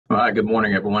Well, hi, good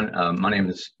morning, everyone. My name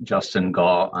is Justin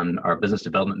Gall. I'm our business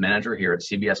development manager here at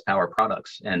CBS Power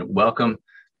Products, and welcome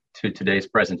to today's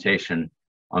presentation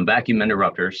on vacuum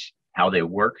interrupters, how they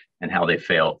work and how they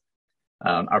fail.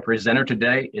 Our presenter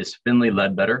today is Finley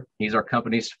Ledbetter. He's our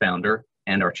company's founder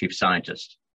and our chief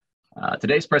scientist.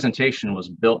 Today's presentation was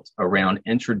built around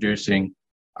introducing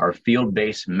our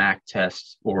field-based MAC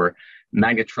tests, or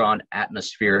magnetron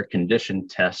atmospheric condition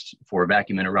tests, for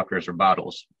vacuum interrupters or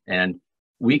bottles. And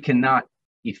we cannot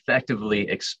effectively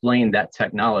explain that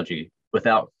technology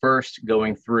without first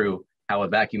going through how a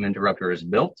vacuum interrupter is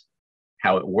built,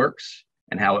 how it works,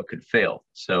 and how it could fail.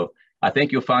 So I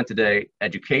think you'll find today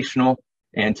educational,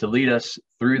 and to lead us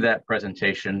through that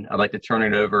presentation, I'd like to turn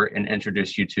it over and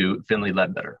introduce you to Finley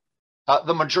Ledbetter.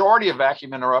 The majority of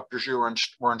vacuum interrupters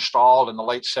were installed in the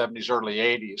late 70s, early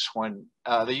 80s, when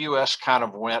the US kind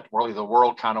of went, really the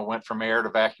world kind of went from air to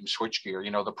vacuum switchgear.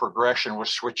 You know, the progression was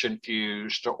switch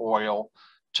infused to oil,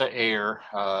 to air,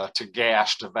 to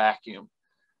gas, to vacuum.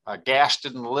 Gas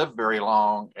didn't live very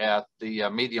long at the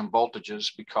medium voltages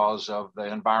because of the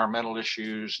environmental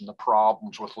issues and the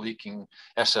problems with leaking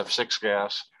SF6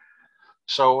 gas.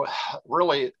 So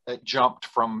really it jumped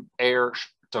from air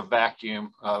to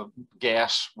vacuum.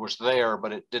 Gas was there,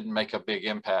 but it didn't make a big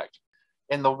impact.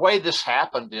 And the way this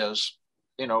happened is,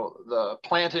 you know, the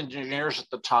plant engineers at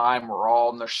the time were all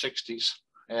in their 60s.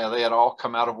 They had all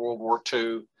come out of World War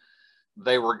II.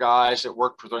 They were guys that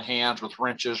worked with their hands, with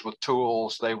wrenches, with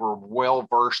tools. They were well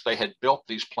versed. They had built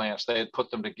these plants. They had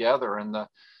put them together. And the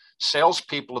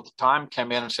salespeople at the time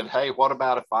came in and said, hey, what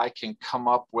about if I can come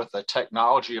up with a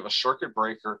technology of a circuit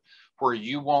breaker where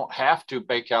you won't have to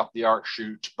bake out the arc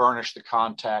chutes, burnish the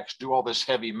contacts, do all this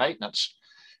heavy maintenance,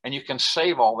 and you can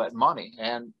save all that money.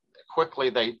 And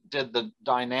quickly they did the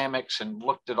dynamics and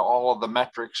looked at all of the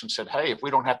metrics and said, hey, if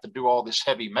we don't have to do all this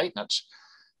heavy maintenance,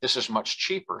 this is much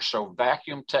cheaper. So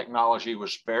vacuum technology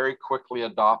was very quickly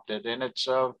adopted, and it's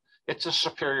a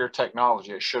superior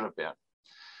technology. It should have been.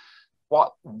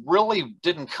 What really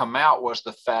didn't come out was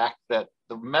the fact that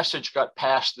the message got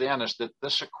passed then is that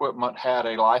this equipment had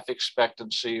a life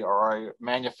expectancy, or a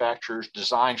manufacturer's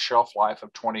design shelf life,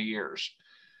 of 20 years.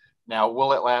 Now,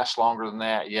 will it last longer than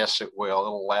that? Yes, it will.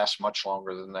 It'll last much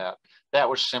longer than that. That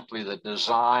was simply the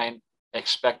design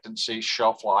expectancy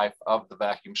shelf life of the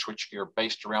vacuum switchgear,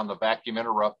 based around the vacuum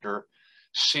interrupter,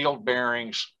 sealed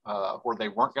bearings where they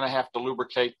weren't going to have to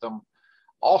lubricate them.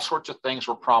 All sorts of things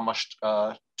were promised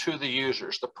to the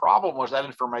users. The problem was that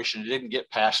information didn't get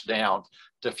passed down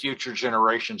to future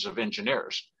generations of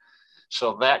engineers.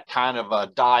 So that kind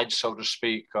of died, so to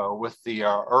speak, with the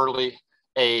early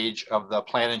age of the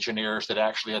plant engineers that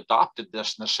actually adopted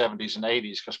this in the 70s and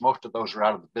 80s, because most of those are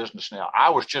out of the business now. I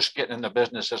was just getting in the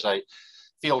business as a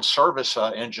field service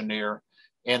engineer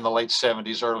in the late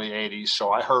 70s, early 80s.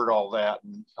 So I heard all that,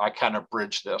 and I kind of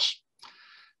bridged this.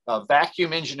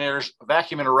 Vacuum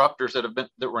interrupters that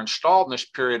were installed in this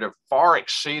period have far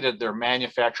exceeded their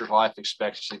manufacturer's life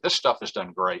expectancy. This stuff has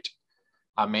done great.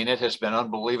 I mean, it has been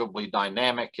unbelievably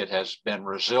dynamic. It has been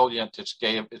resilient. It's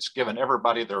given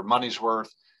everybody their money's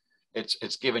worth.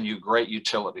 It's given you great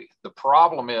utility. The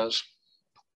problem is,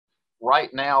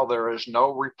 right now, there is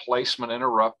no replacement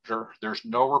interrupter. There's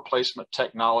no replacement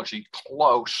technology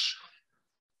close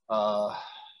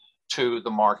to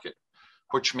the market,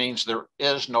 which means there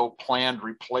is no planned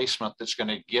replacement that's going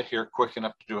to get here quick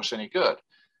enough to do us any good.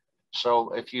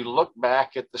 So if you look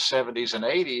back at the 70s and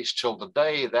 80s till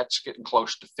today, that's getting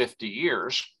close to 50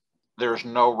 years. There's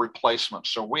no replacement.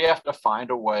 So we have to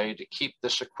find a way to keep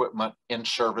this equipment in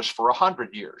service for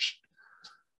 100 years.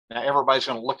 Now, everybody's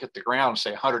going to look at the ground and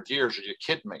say, 100 years, are you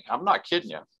kidding me? I'm not kidding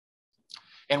you.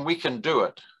 And we can do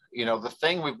it. You know, the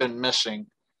thing we've been missing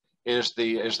is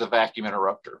the vacuum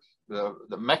interrupter.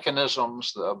 The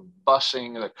mechanisms, the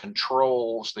busing, the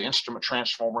controls, the instrument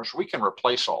transformers, we can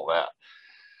replace all that.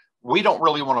 We don't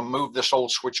really want to move this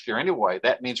old switchgear anyway.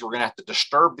 That means we're going to have to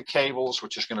disturb the cables,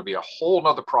 which is going to be a whole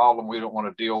nother problem we don't want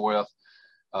to deal with.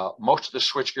 Most of the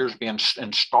switchgear is being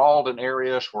installed in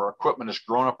areas where equipment has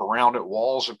grown up around it.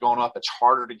 Walls have gone up. It's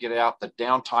harder to get out. The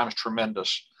downtime is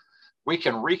tremendous. We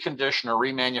can recondition or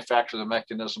remanufacture the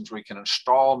mechanisms. We can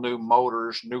install new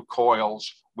motors, new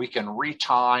coils. We can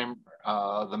retime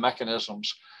the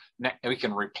mechanisms. We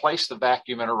can replace the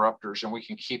vacuum interrupters, and we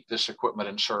can keep this equipment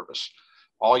in service.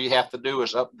 All you have to do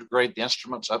is upgrade the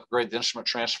instruments, upgrade the instrument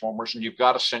transformers, and you've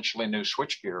got essentially new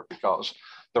switchgear, because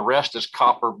the rest is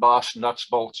copper, bus, nuts,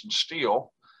 bolts, and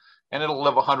steel, and it'll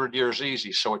live 100 years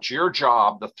easy. So it's your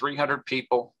job, the 300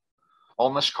 people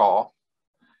on this call.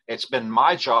 It's been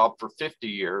my job for 50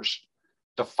 years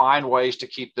to find ways to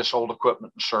keep this old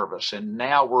equipment in service. And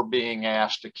now we're being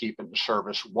asked to keep it in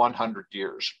service 100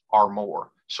 years or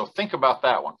more. So think about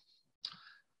that one.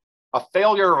 A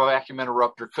failure of a vacuum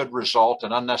interrupter could result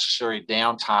in unnecessary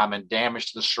downtime and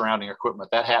damage to the surrounding equipment.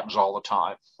 That happens all the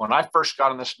time. When I first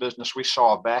got in this business, we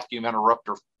saw a vacuum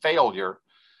interrupter failure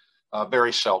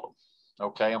very seldom.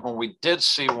 Okay, and when we did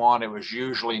see one, it was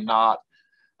usually not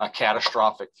a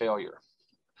catastrophic failure.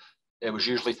 It was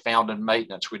usually found in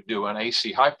maintenance. We'd do an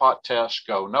AC high pot test,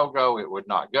 go, no go, it would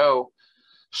not go.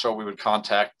 So we would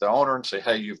contact the owner and say,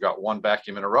 hey, you've got one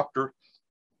vacuum interrupter.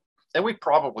 And we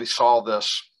probably saw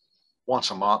this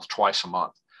once a month, twice a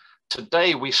month.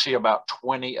 Today, we see about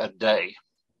 20 a day.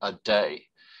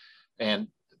 And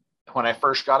when I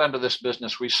first got into this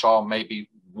business, we saw maybe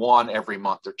one every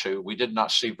month or two. We did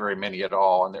not see very many at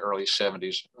all in the late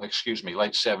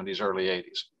 70s, early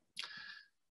 80s.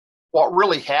 What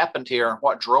really happened here and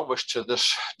what drove us to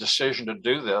this decision to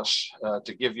do this,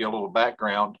 to give you a little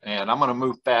background, and I'm going to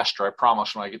move faster, I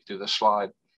promise, when I get through this slide.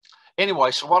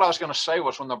 Anyway, so what I was going to say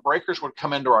was when the breakers would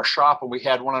come into our shop and we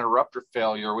had one interrupter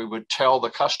failure, we would tell the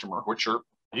customer, which are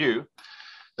you,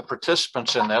 the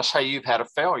participants in this, hey, you've had a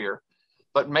failure,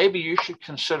 but maybe you should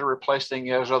consider replacing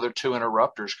those other two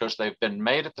interrupters because they've been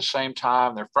made at the same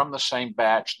time, they're from the same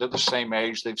batch, they're the same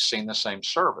age, they've seen the same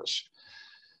service.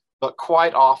 But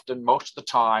quite often, most of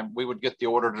the time, we would get the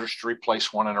order just to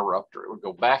replace one interrupter. It would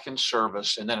go back in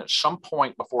service, and then at some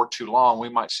point before too long, we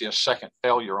might see a second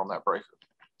failure on that breaker.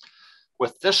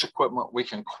 With this equipment, we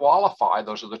can qualify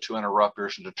those other two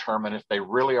interrupters and determine if they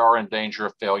really are in danger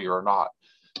of failure or not.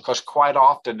 Because quite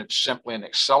often, it's simply an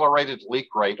accelerated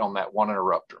leak rate on that one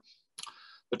interrupter.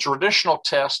 The traditional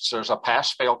tests, there's a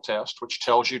pass-fail test, which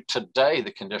tells you today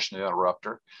the condition of the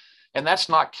interrupter. And that's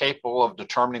not capable of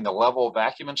determining the level of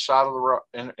vacuum inside of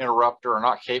the interrupter or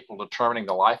not capable of determining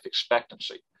the life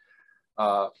expectancy.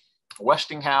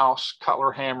 Westinghouse,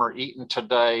 Cutler Hammer, Eaton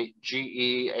today,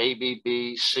 GE,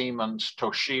 ABB, Siemens,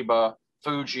 Toshiba,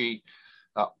 Fuji,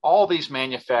 all these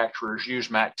manufacturers use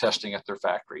MAC testing at their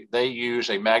factory. They use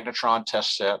a magnetron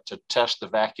test set to test the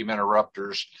vacuum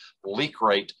interrupters leak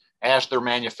rate as they're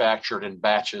manufactured in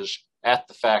batches at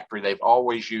the factory. They've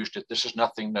always used it. This is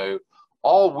nothing new.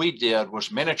 All we did was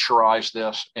miniaturize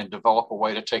this and develop a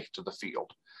way to take it to the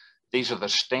field. These are the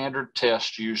standard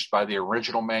tests used by the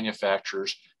original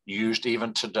manufacturers, used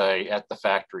even today at the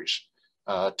factories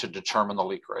to determine the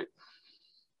leak rate.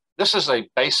 This is a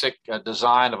basic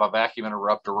design of a vacuum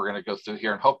interrupter we're going to go through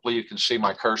here, and hopefully you can see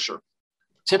my cursor.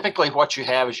 Typically what you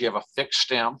have is you have a fixed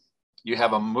stem, you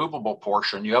have a movable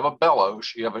portion, you have a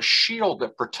bellows, you have a shield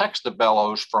that protects the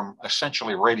bellows from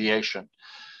essentially radiation.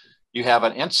 You have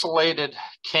an insulated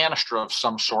canister of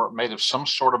some sort made of some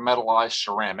sort of metallized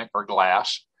ceramic or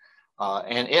glass,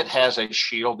 and it has a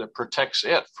shield that protects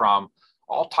it from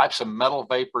all types of metal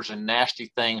vapors and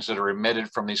nasty things that are emitted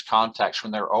from these contacts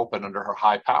when they're open under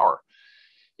high power.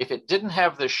 If it didn't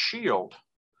have this shield,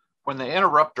 when the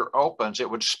interrupter opens, it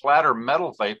would splatter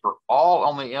metal vapor all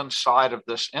on the inside of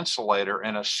this insulator,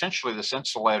 and essentially this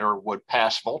insulator would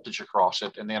pass voltage across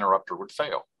it and the interrupter would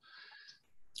fail.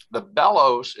 The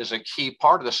bellows is a key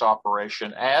part of this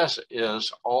operation, as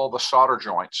is all the solder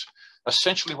joints.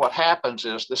 Essentially what happens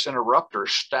is this interrupter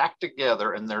is stacked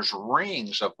together and there's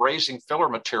rings of brazing filler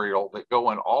material that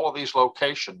go in all of these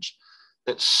locations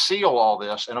that seal all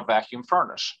this in a vacuum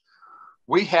furnace.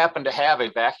 We happen to have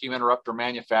a vacuum interrupter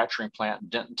manufacturing plant in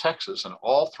Denton, Texas, and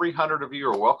all 300 of you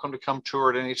are welcome to come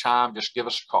tour at any time. Just give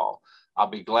us a call. I'll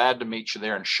be glad to meet you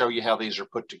there and show you how these are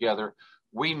put together.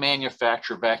 We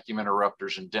manufacture vacuum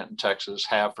interrupters in Denton, Texas,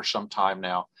 have for some time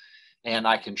now, and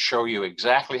I can show you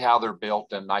exactly how they're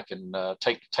built, and I can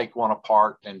take one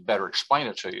apart and better explain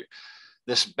it to you.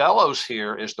 This bellows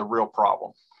here is the real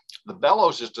problem. The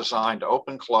bellows is designed to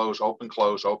open, close, open,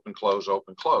 close, open, close,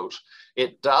 open, close.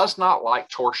 It does not like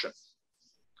torsion.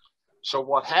 So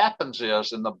what happens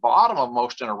is in the bottom of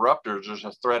most interrupters, there's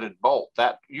a threaded bolt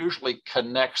that usually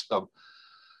connects the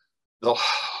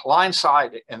line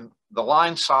side and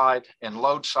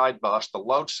load side bus. The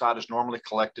load side is normally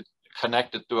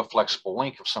connected through a flexible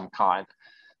link of some kind.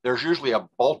 There's usually a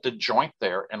bolted joint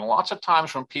there. And lots of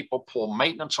times when people pull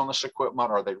maintenance on this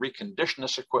equipment or they recondition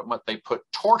this equipment, they put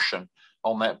torsion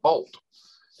on that bolt.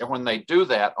 And when they do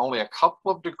that, only a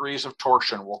couple of degrees of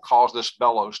torsion will cause this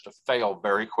bellows to fail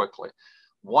very quickly.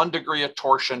 1 degree of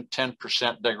torsion,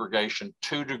 10% degradation.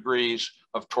 2 degrees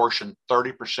of torsion,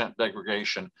 30%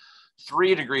 degradation.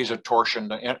 3 degrees of torsion,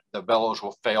 the bellows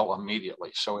will fail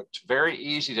immediately. So it's very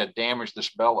easy to damage this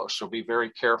bellows, so be very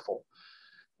careful.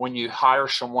 when you hire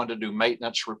someone to do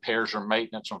maintenance, repairs, or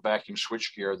maintenance on vacuum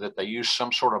switchgear, that they use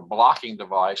some sort of blocking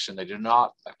device and they do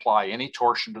not apply any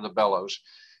torsion to the bellows.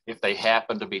 If they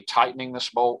happen to be tightening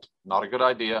this bolt, not a good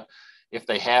idea. If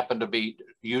they happen to be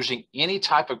using any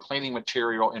type of cleaning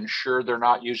material, ensure they're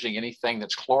not using anything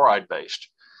that's chloride based.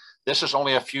 This is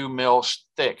only a few mils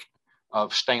thick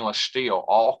of stainless steel.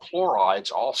 All chlorides,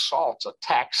 all salts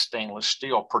attack stainless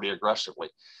steel pretty aggressively.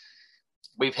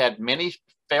 We've had many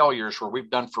failures where we've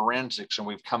done forensics and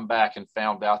we've come back and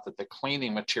found out that the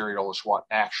cleaning material is what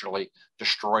actually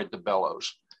destroyed the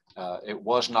bellows. It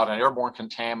was not an airborne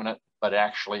contaminant, but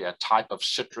actually a type of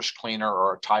citrus cleaner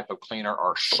or a type of cleaner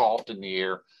or salt in the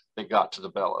air that got to the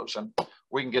bellows. And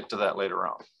we can get to that later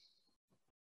on.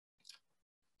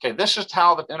 Okay, this is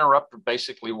how the interrupter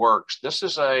basically works. This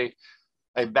is a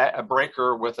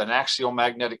breaker with an axial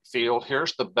magnetic field.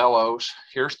 Here's the bellows,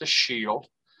 here's the shield.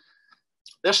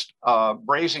 This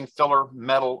brazing filler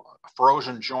metal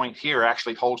frozen joint here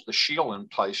actually holds the shield in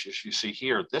place, as you see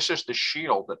here. This is the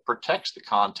shield that protects the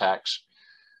contacts.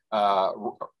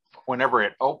 Whenever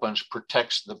it opens,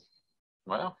 protects the,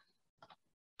 well,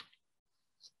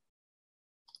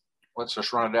 let's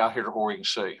just run it out here to where we can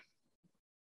see.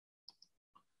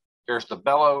 Here's the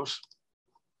bellows.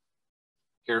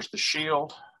 Here's the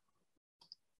shield.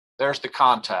 There's the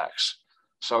contacts.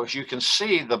 So as you can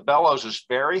see, the bellows is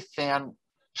very thin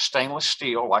stainless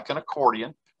steel, like an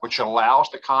accordion, which allows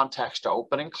the contacts to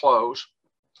open and close.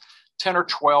 10 or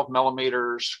 12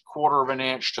 millimeters, 1/4 of an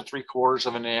inch to 3/4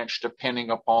 of an inch, depending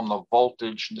upon the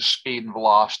voltage, the speed and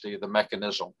velocity the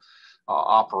mechanism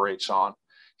operates on.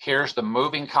 Here's the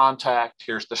moving contact.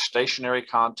 Here's the stationary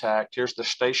contact. Here's the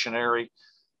stationary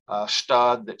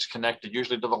stud that's connected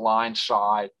usually to the line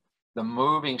side. The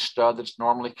moving stud that's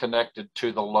normally connected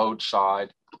to the load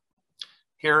side.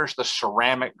 Here's the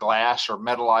ceramic glass or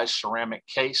metallized ceramic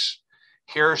case.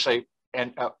 Here's a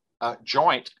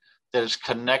joint that is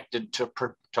connected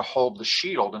to hold the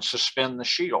shield and suspend the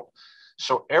shield.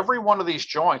 So every one of these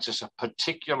joints is a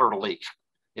particular leak.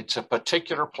 It's a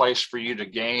particular place for you to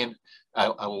gain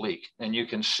a leak. And you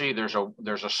can see there's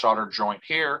a solder joint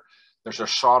here. There's a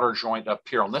solder joint up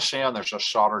here on this end. There's a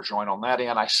solder joint on that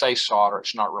end. I say solder,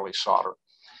 it's not really solder.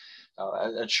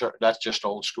 That's just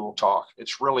old school talk.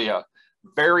 It's really a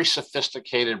very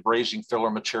sophisticated brazing filler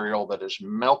material that is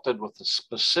melted with a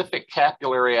specific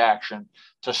capillary action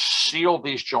to seal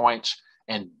these joints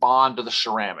and bond to the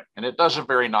ceramic. And it does a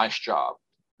very nice job.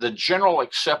 The general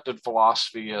accepted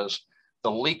philosophy is the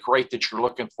leak rate that you're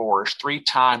looking for is 3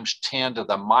 times 10 to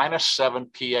the minus 7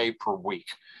 PA per week.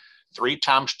 3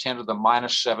 times 10 to the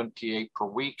minus 7 PA per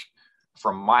week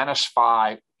from minus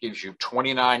 5 gives you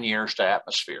 29 years to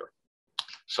atmosphere.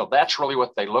 So that's really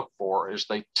what they look for, is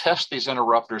they test these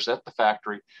interrupters at the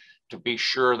factory to be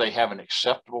sure they have an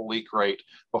acceptable leak rate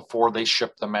before they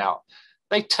ship them out.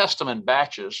 They test them in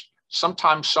batches.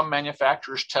 Sometimes some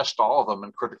manufacturers test all of them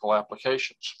in critical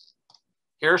applications.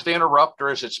 Here's the interrupter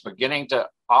as it's beginning to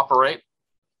operate.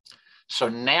 So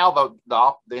now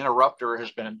the interrupter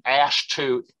has been asked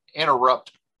to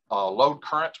interrupt load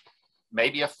current,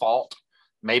 maybe a fault,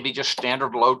 maybe just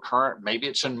standard load current, maybe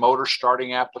it's in motor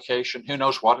starting application, who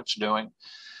knows what it's doing.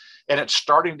 And it's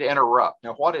starting to interrupt.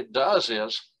 Now what it does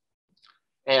is,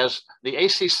 as the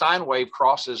AC sine wave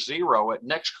crosses 0, at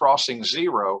next crossing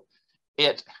 0,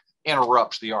 it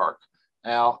interrupts the arc.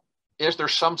 Now, is there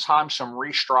sometimes some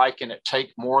restrike and it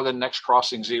take more than next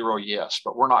crossing 0? Yes,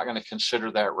 but we're not going to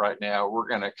consider that right now. We're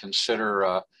going to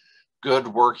consider good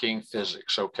working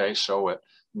physics, okay? So at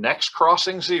next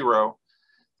crossing 0,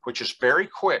 which is very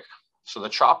quick, so the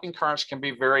chopping currents can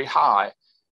be very high,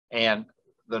 and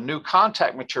the new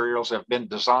contact materials have been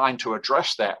designed to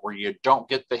address that, where you don't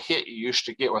get the hit you used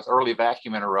to get with early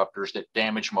vacuum interrupters that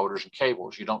damage motors and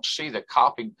cables. You don't see the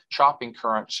chopping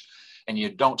currents, and you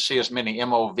don't see as many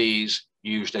MOVs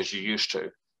used as you used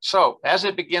to. So as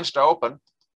it begins to open,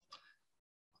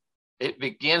 it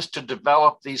begins to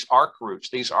develop these arc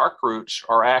roots. These arc roots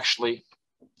are actually,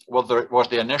 well, there was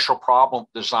the initial problem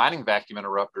designing vacuum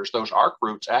interrupters. Those arc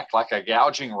roots act like a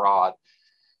gouging rod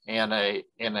in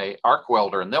a arc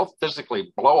welder, and they'll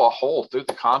physically blow a hole through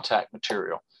the contact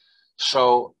material.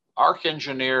 So arc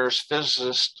engineers,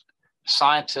 physicists,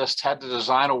 scientists had to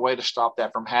design a way to stop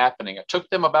that from happening. It took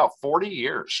them about 40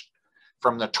 years,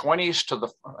 from the 20s to the,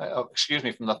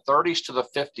 from the 30s to the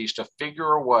 50s, to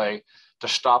figure a way to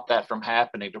stop that from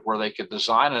happening, to where they could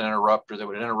design an interrupter that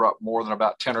would interrupt more than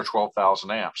about 10 or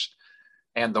 12,000 amps.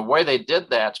 And the way they did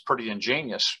that's pretty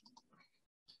ingenious.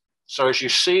 So as you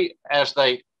see, as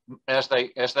they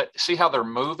see how they're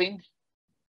moving,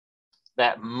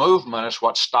 That movement is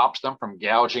what stops them from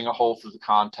gouging a hole through the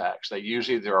contacts. They use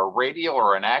either a radial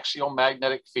or an axial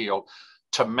magnetic field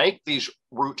to make these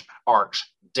root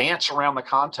arcs dance around the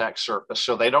contact surface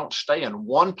so they don't stay in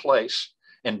one place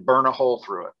and burn a hole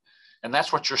through it. And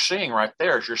that's what you're seeing right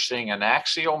there, is you're seeing an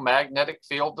axial magnetic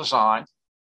field design,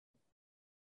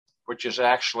 which is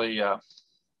actually, and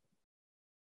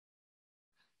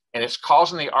it's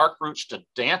causing the arc roots to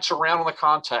dance around on the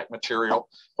contact material.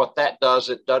 What that does,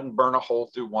 it doesn't burn a hole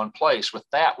through one place. With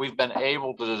that, we've been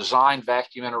able to design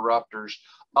vacuum interrupters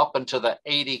up into the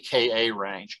 80 Ka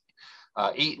range.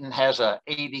 Eaton has a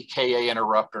 80 Ka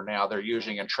interrupter now they're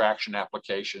using in traction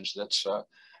applications. That's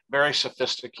very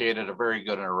sophisticated, a very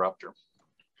good interrupter.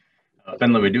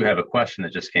 Finley, we do have a question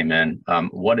that just came in.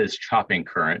 What is chopping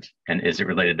current, and is it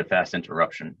related to fast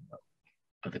interruption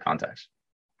of the contacts?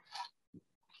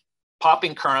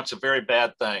 Popping current's a very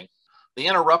bad thing. The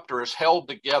interrupter is held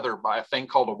together by a thing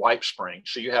called a wipe spring.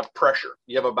 So you have pressure.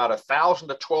 You have about 1,000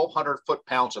 to 1,200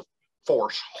 foot-pounds of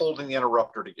force holding the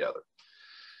interrupter together.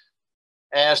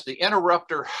 As the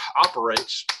interrupter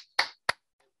operates,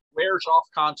 wears off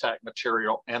contact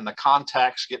material and the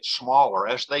contacts get smaller.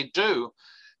 As they do,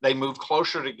 they move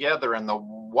closer together and the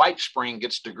wipe spring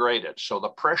gets degraded. So the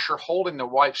pressure holding the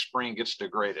wipe spring gets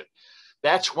degraded.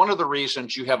 That's one of the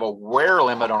reasons you have a wear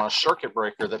limit on a circuit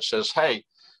breaker that says, hey,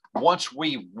 once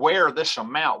we wear this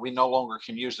amount, we no longer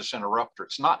can use this interrupter.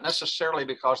 It's not necessarily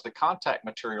because the contact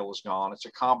material is gone. It's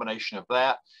a combination of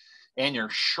that, and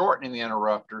you're shortening the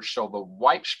interrupter so the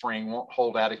wipe spring won't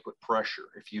hold adequate pressure.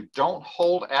 If you don't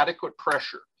hold adequate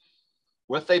pressure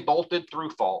with a bolted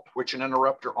through fault, which an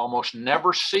interrupter almost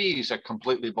never sees a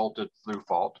completely bolted through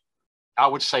fault, I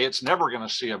would say it's never going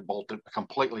to see a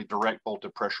completely direct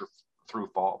bolted pressure through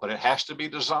fault, but it has to be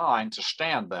designed to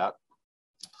stand that.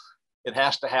 It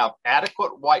has to have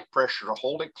adequate wipe pressure to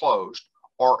hold it closed,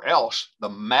 or else the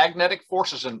magnetic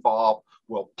forces involved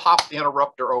will pop the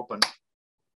interrupter open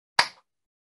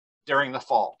during the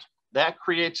fault. That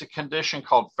creates a condition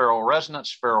called ferrule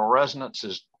resonance. Ferrule resonance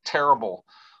is terrible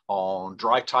on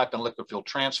dry type and liquid fuel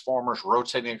transformers,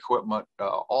 rotating equipment,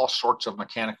 all sorts of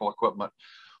mechanical equipment,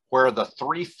 where the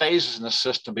three phases in the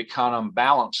system become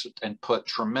unbalanced and put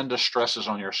tremendous stresses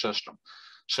on your system.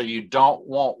 So you don't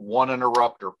want one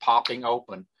interrupter popping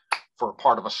open for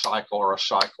part of a cycle or a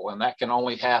cycle. And that can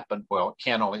only happen, well, it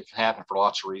can only happen for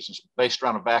lots of reasons. Based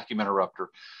around a vacuum interrupter,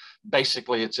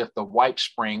 basically it's if the wipe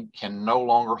spring can no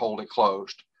longer hold it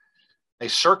closed. A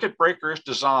circuit breaker is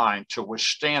designed to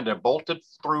withstand a bolted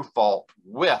through fault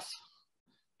with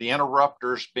the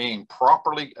interrupters being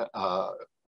properly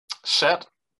set,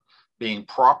 being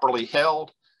properly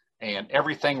held, and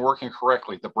everything working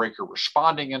correctly. The breaker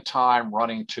responding in time,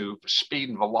 running to speed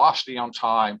and velocity on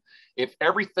time. If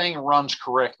everything runs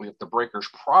correctly, if the breaker is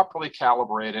properly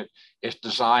calibrated, it's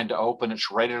designed to open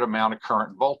its rated amount of current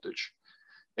and voltage.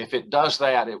 If it does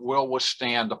that, it will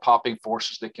withstand the popping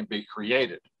forces that can be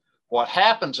created. What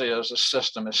happens is the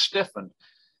system is stiffened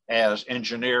as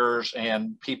engineers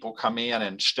and people come in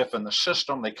and stiffen the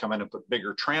system. They come in and put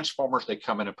bigger transformers. They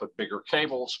come in and put bigger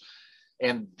cables.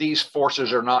 And these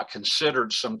forces are not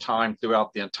considered sometime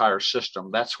throughout the entire system.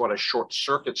 That's what a short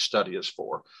circuit study is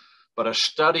for. But a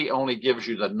study only gives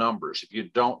you the numbers. If you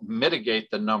don't mitigate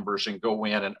the numbers and go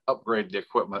in and upgrade the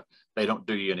equipment, they don't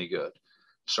do you any good.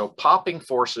 So popping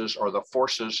forces are the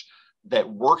forces that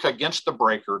work against the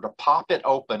breaker to pop it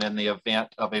open in the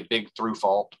event of a big through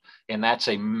fault. And that's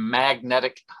a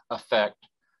magnetic effect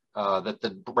that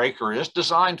the breaker is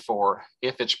designed for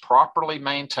if it's properly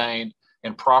maintained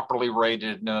and properly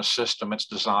rated in a system it's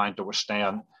designed to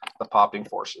withstand the popping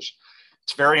forces.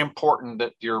 It's very important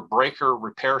that your breaker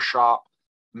repair shop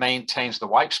maintains the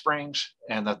wipe springs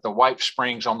and that the wipe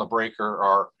springs on the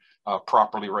breaker are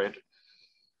properly rated.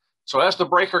 So as the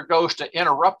breaker goes to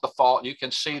interrupt the fault, you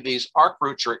can see these arc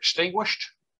roots are extinguished.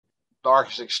 The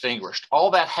arc is extinguished.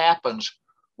 All that happens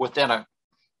within a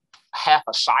half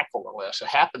a cycle or less. It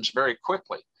happens very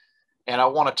quickly. And I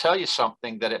want to tell you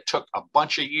something, that it took a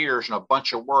bunch of years and a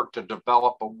bunch of work to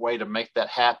develop a way to make that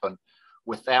happen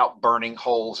without burning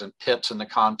holes and pits in the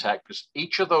contact, because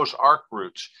each of those arc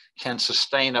roots can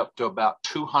sustain up to about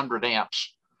 200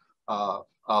 amps of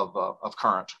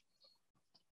current.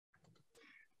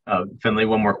 Finley,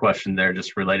 one more question there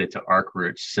just related to arc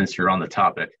roots, since you're on the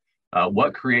topic.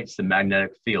 What creates the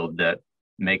magnetic field that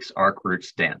makes arc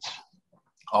roots dance?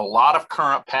 A lot of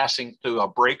current passing through a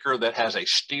breaker that has a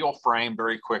steel frame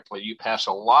very quickly. You pass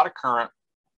a lot of current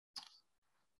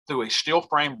through a steel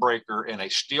frame breaker in a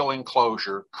steel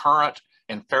enclosure. Current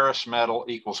in ferrous metal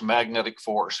equals magnetic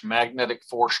force. Magnetic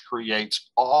force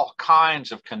creates all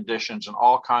kinds of conditions and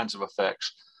all kinds of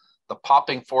effects. The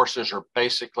popping forces are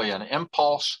basically an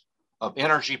impulse of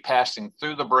energy passing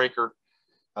through the breaker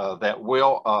that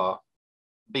will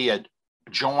be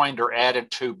joined or added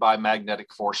to by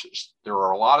magnetic forces. There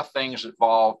are a lot of things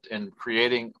involved in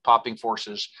creating popping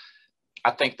forces.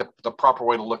 I think the proper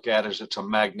way to look at it is it's a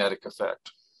magnetic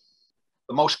effect.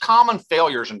 The most common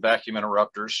failures in vacuum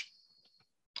interrupters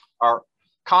are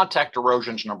contact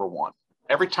erosions, number one.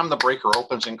 Every time the breaker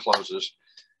opens and closes,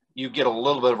 you get a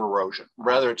little bit of erosion,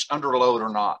 whether it's under load or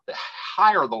not. The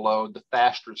higher the load, the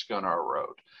faster it's going to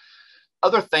erode.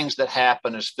 Other things that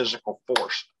happen is physical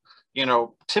force. You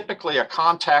know, typically a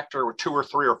contactor with 200 or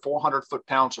 300 or 400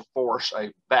 foot-pounds of force,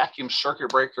 a vacuum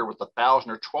circuit breaker with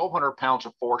 1,000 or 1,200 pounds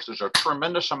of force, there's a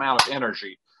tremendous amount of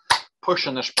energy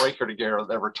pushing this breaker together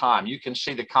every time. You can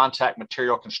see the contact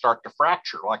material can start to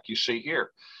fracture like you see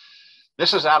here.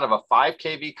 This is out of a 5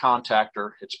 kV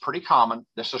contactor. It's pretty common.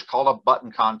 This is called a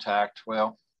button contact.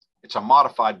 Well, it's a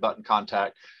modified button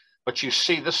contact, but you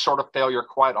see this sort of failure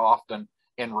quite often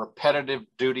in repetitive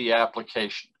duty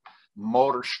application.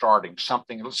 Motor starting,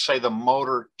 something, let's say the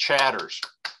motor chatters,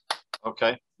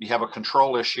 okay? You have a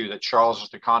control issue that causes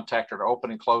the contactor to open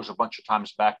and close a bunch of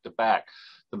times back to back.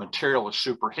 The material is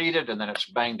superheated and then it's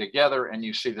banged together and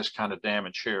you see this kind of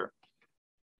damage here.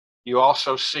 You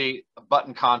also see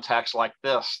button contacts like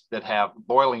this that have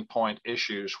boiling point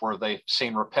issues where they've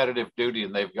seen repetitive duty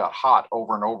and they've got hot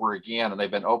over and over again and they've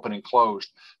been open and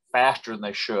closed faster than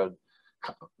they should.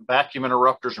 Vacuum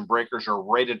interrupters and breakers are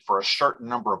rated for a certain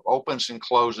number of opens and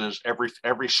closes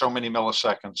every so many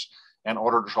milliseconds in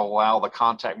order to allow the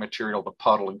contact material to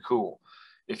puddle and cool.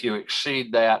 If you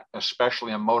exceed that,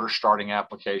 especially in motor starting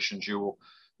applications, you'll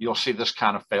see this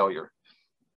kind of failure.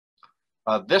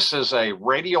 This is a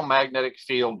radial magnetic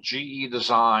field GE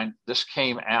design. This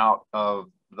came out of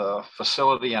the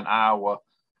facility in Iowa.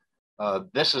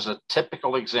 This is a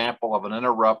typical example of an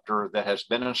interrupter that has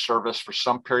been in service for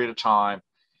some period of time.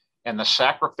 And the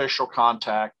sacrificial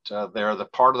contact there, the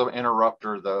part of the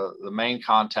interrupter, the main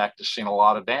contact, has seen a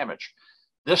lot of damage.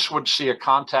 This would see a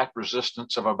contact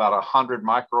resistance of about 100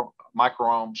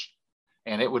 microohms,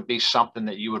 and it would be something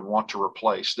that you would want to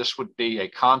replace. This would be a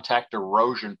contact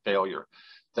erosion failure.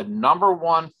 The number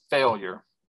one failure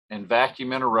in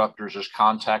vacuum interrupters is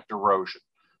contact erosion,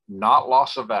 not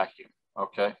loss of vacuum,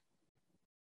 okay?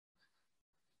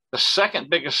 The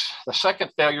second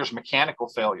failure is mechanical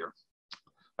failure.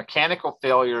 Mechanical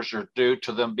failures are due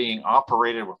to them being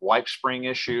operated with wipe spring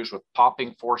issues, with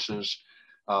popping forces,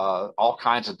 all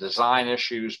kinds of design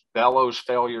issues, bellows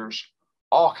failures,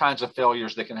 all kinds of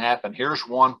failures that can happen. Here's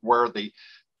one where the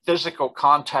physical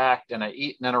contact in an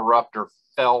Eaton interrupter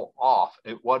fell off.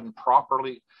 It wasn't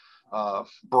properly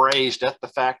brazed at the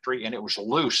factory and it was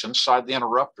loose inside the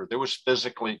interrupter. There was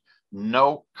physically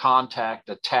no contact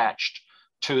attached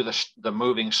to the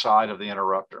moving side of the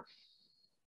interrupter.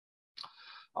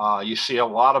 You see a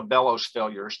lot of bellows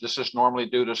failures. This is normally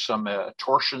due to some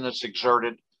torsion that's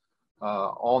exerted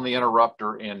on the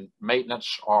interrupter in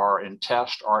maintenance or in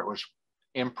test, or it was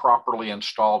improperly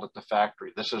installed at the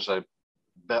factory. This is a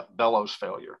bellows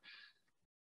failure.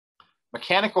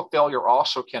 Mechanical failure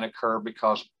also can occur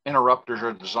because interrupters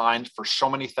are designed for so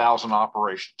many thousand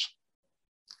operations.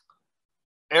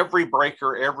 Every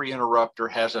breaker, every interrupter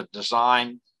has a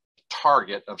design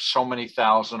target of so many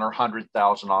thousand or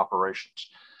 100,000 operations.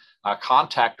 A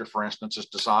contactor, for instance, is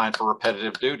designed for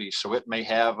repetitive duty, so it may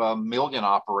have a 1,000,000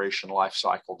 operation life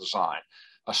cycle design.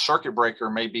 A circuit breaker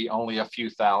may be only a few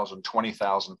thousand,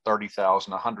 20,000,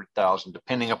 30,000, 100,000,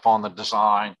 depending upon the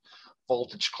design,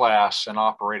 voltage class, and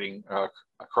operating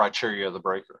criteria of the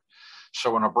breaker.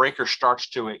 So when a breaker starts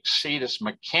to exceed its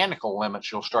mechanical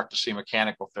limits, you'll start to see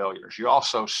mechanical failures. You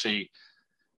also see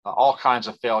all kinds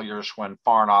of failures when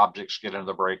foreign objects get into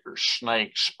the breakers: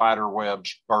 snakes, spider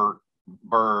webs,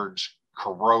 birds,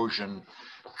 corrosion,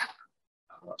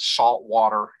 salt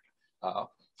water,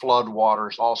 flood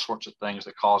waters, all sorts of things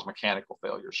that cause mechanical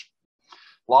failures.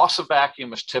 Loss of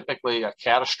vacuum is typically a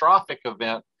catastrophic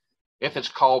event if it's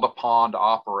called upon to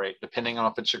operate, depending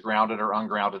on if it's a grounded or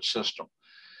ungrounded system.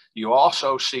 You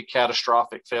also see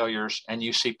catastrophic failures and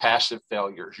you see passive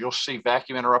failures. You'll see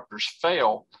vacuum interrupters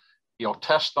fail. You'll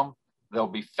test them, they'll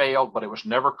be failed, but it was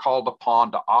never called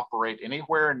upon to operate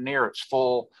anywhere near its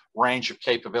full range of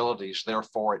capabilities.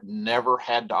 Therefore, it never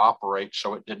had to operate,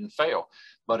 so it didn't fail.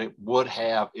 But it would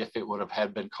have if it would have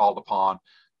had been called upon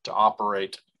to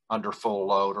operate under full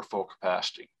load or full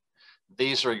capacity.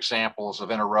 These are examples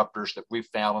of interrupters that we've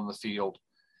found in the field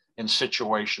in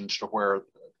situations to where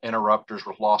interrupters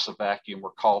with loss of vacuum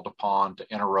were called upon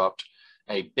to interrupt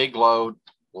a big load,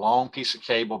 long piece of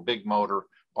cable, big motor,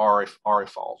 or a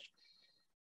fault.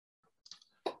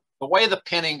 The way the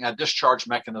pinning discharge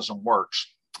mechanism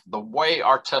works, the way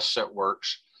our test set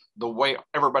works, the way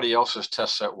everybody else's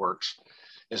test set works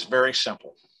is very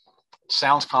simple. It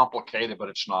sounds complicated, but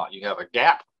it's not. You have a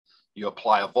gap, you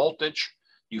apply a voltage,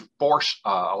 you force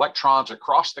electrons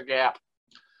across the gap.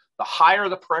 The higher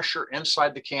the pressure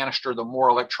inside the canister, the more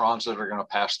electrons that are going to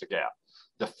pass the gap.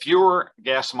 The fewer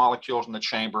gas molecules in the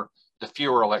chamber, the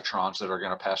fewer electrons that are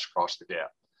going to pass across the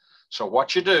gap. So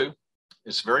what you do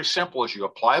is very simple: is you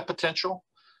apply a potential,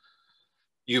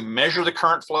 you measure the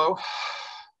current flow,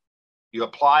 you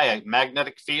apply a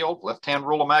magnetic field, left-hand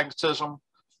rule of magnetism,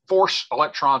 force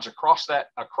electrons across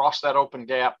that open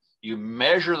gap. You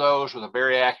measure those with a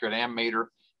very accurate ammeter.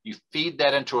 You feed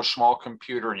that into a small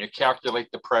computer and you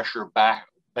calculate the pressure back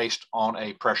based on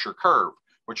a pressure curve,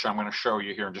 which I'm going to show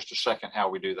you here in just a second how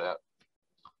we do that.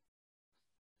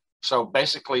 So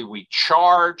basically we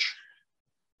charge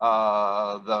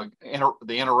the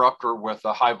interrupter with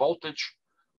a high voltage.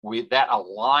 That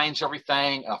aligns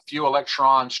everything. A few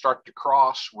electrons start to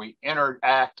cross. We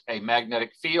interact a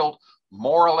magnetic field.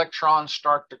 More electrons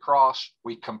start to cross.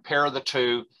 We compare the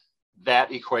two. That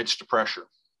equates to pressure.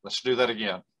 Let's do that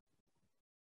again.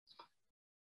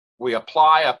 We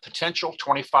apply a potential,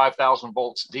 25,000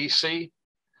 volts DC.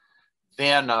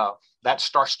 Then that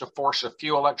starts to force a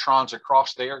few electrons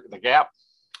across the gap.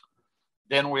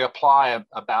 Then we apply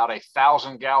about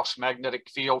 1,000 Gauss magnetic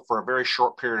field for a very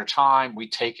short period of time. We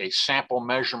take a sample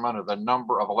measurement of the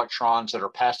number of electrons that are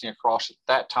passing across at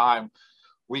that time.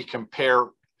 We compare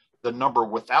the number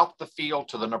without the field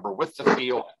to the number with the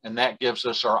field, and that gives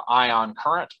us our ion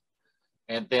current.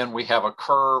 And then we have a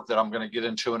curve that I'm going to get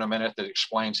into in a minute that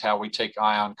explains how we take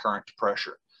ion current to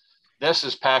pressure. This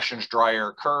is Paschen's dry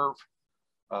air curve.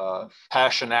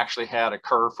 Paschen actually had a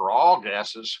curve for all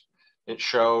gases. It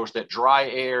shows that dry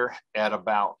air at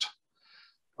about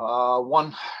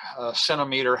 1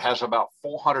 centimeter has about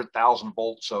 400,000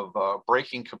 volts of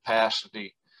braking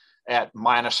capacity at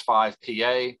 -5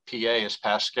 PA. PA is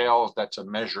Pascal. That's a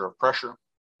measure of pressure.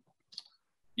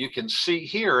 You can see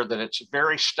here that it's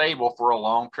very stable for a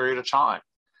long period of time.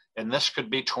 And this could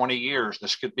be 20 years.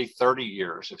 This could be 30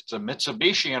 years. If it's a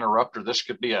Mitsubishi interrupter, this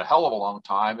could be a hell of a long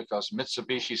time because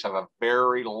Mitsubishis have a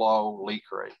very low leak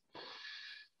rate.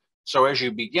 So as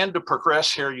you begin to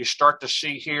progress here, you start to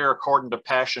see here, according to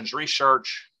Paschen's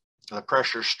research, the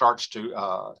pressure starts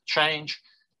to change.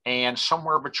 And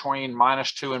somewhere between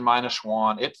 -2 and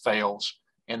 -1, it fails,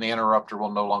 and the interrupter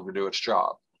will no longer do its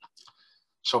job.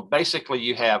 So basically,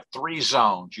 you have 3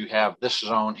 zones. You have this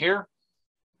zone here,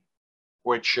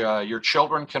 which your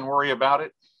children can worry about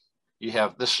it. You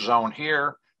have this zone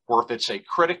here, where if it's a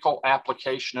critical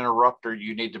application interrupter,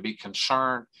 you need to be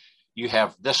concerned. You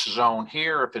have this zone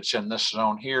here. If it's in this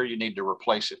zone here, you need to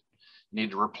replace it. You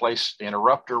need to replace the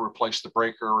interrupter, replace the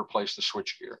breaker, replace the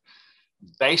switchgear.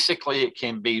 Basically, it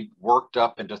can be worked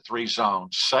up into 3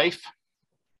 zones: safe,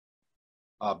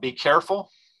 be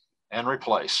careful, and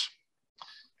replace.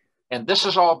 And this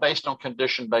is all based on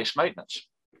condition-based maintenance.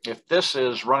 If this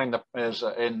is running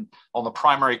on the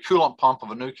primary coolant pump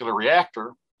of a nuclear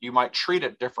reactor, you might treat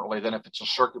it differently than if it's a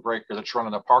circuit breaker that's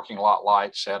running the parking lot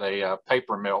lights at a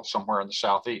paper mill somewhere in the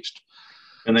Southeast.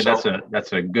 And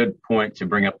that's a good point to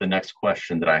bring up the next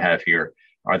question that I have here.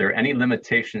 Are there any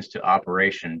limitations to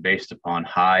operation based upon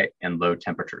high and low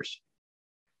temperatures?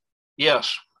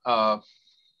 Yes.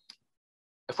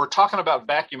 If we're talking about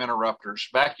vacuum interrupters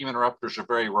are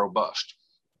very robust.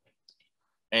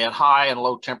 And high and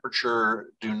low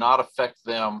temperature do not affect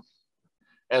them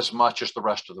as much as the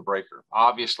rest of the breaker.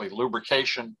 Obviously,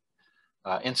 lubrication,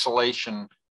 insulation,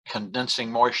 condensing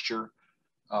moisture,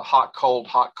 hot,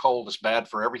 cold is bad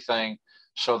for everything.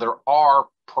 So there are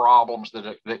problems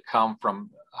that come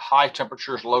from high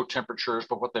temperatures, low temperatures,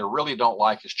 but what they really don't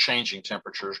like is changing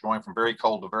temperatures, going from very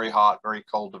cold to very hot, very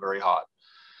cold to very hot.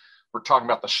 We're talking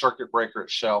about the circuit breaker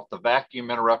itself. The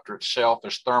vacuum interrupter itself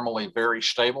is thermally very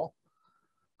stable.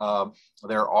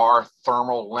 There are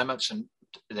thermal limits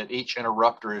that each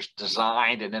interrupter is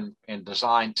designed and in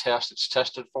design test it's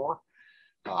tested for.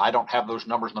 I don't have those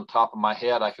numbers on the top of my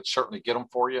head. I could certainly get them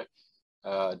for you,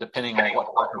 depending on what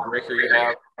type of breaker you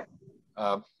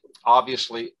have.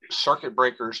 Obviously, circuit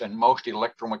breakers and most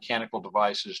electromechanical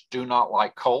devices do not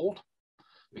like cold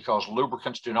because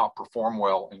lubricants do not perform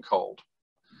well in cold.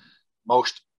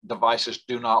 Most devices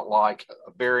do not like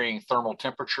varying thermal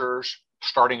temperatures,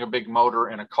 starting a big motor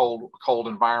in a cold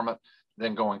environment,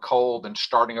 then going cold and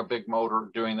starting a big motor,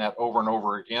 doing that over and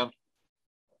over again.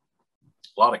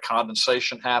 A lot of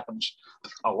condensation happens.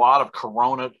 A lot of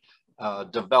corona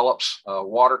develops.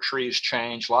 Water trees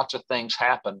change. Lots of things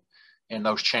happen in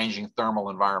those changing thermal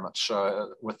environments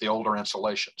with the older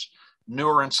insulations.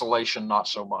 Newer insulation, not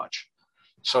so much.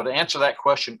 So to answer that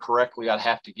question correctly, I'd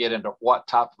have to get into what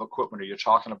type of equipment are you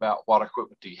talking about? What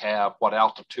equipment do you have? What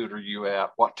altitude are you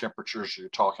at? What temperatures are you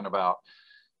talking about?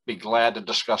 Be glad to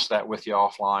discuss that with you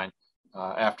offline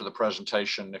after the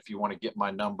presentation. If you want to get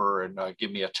my number and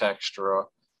give me a text or a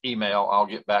email, I'll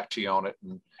get back to you on it.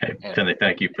 Hey, Finley,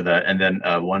 thank you for that. And then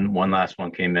one last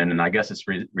one came in, and I guess it's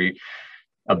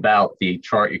about the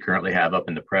chart you currently have up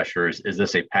in the pressures. Is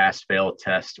this a pass-fail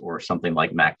test or something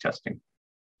like MAC testing?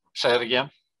 Say it again.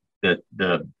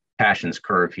 The passions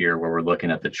curve here, where we're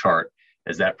looking at the chart,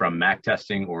 is that from MAC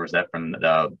testing or is that from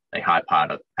a high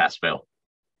pot of pass-fail?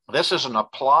 This is an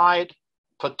applied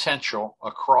potential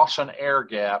across an air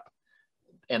gap,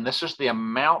 and this is the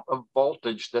amount of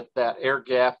voltage that that air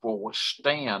gap will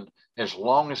withstand as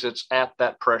long as it's at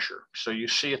that pressure. So you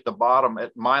see at the bottom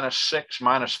at -6,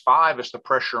 -5 is the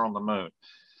pressure on the moon.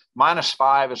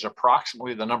 -5 is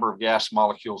approximately the number of gas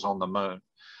molecules on the moon.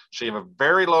 So you have a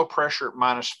very low pressure at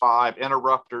 -5.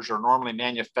 Interrupters are normally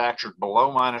manufactured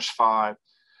below -5.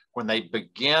 When they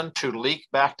begin to leak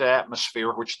back to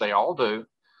atmosphere, which they all do,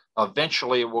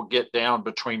 eventually it will get down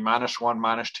between -1,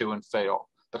 -2 and fail.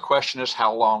 The question is,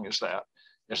 how long is that?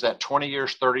 Is that 20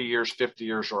 years, 30 years, 50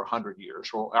 years, or 100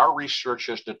 years? Well, our research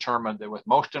has determined that with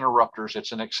most interrupters,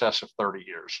 it's in excess of 30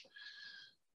 years.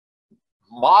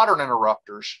 Modern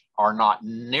interrupters are not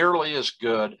nearly as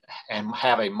good and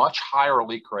have a much higher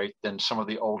leak rate than some of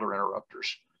the older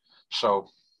interrupters. So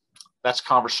that's a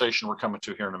conversation we're coming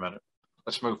to here in a minute.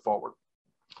 Let's move forward.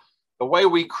 The way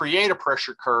we create a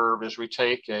pressure curve is we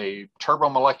take a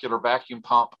turbomolecular vacuum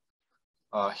pump.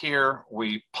 Here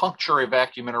we puncture a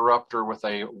vacuum interrupter with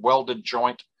a welded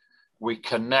joint. We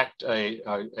connect a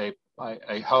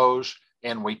hose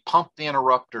and we pump the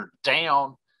interrupter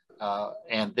down.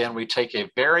 And then we take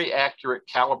a very accurate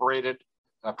calibrated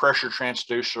pressure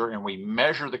transducer and we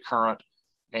measure the current.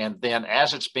 And then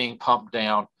as it's being pumped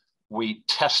down, we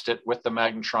test it with the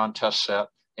magnetron test set,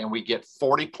 and we get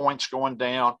 40 points going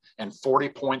down and 40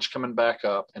 points coming back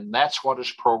up. And that's what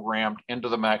is programmed into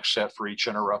the MAC set for each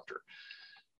interrupter.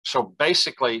 So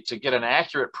basically, to get an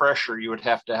accurate pressure, you would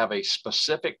have to have a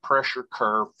specific pressure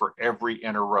curve for every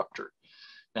interrupter.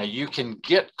 Now you can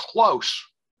get close,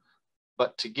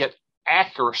 but to get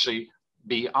accuracy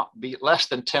be less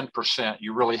than 10%,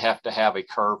 you really have to have a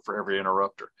curve for every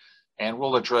interrupter. And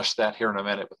we'll address that here in a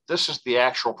minute. But this is the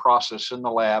actual process in the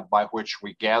lab by which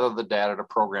we gather the data to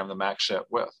program the MAC set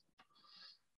with.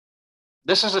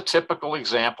 This is a typical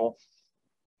example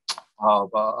of,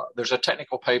 there's a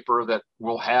technical paper that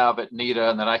we'll have at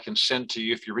NETA and that I can send to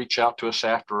you if you reach out to us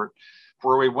after it,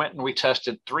 where we went and we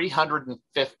tested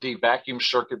 350 vacuum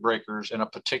circuit breakers in a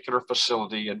particular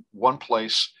facility in one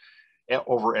place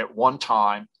over at one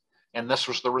time. And this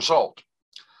was the result.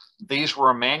 These were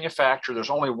a manufacturer.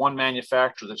 There's only one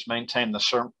manufacturer that's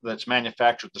that's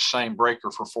manufactured the same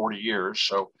breaker for 40 years.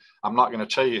 So I'm not going to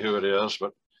tell you who it is,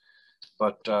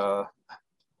 but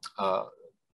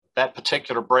that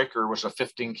particular breaker was a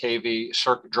 15 kV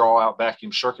circuit draw out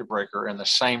vacuum circuit breaker, and the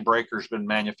same breaker has been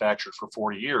manufactured for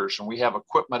 40 years. And we have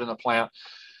equipment in the plant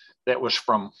that was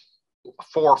from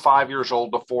 4 or 5 years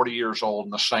old to 40 years old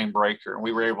in the same breaker. And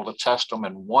we were able to test them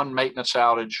in one maintenance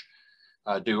outage,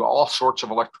 do all sorts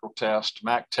of electrical tests,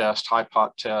 MAC test, high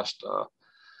pot test,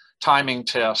 timing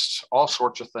tests, all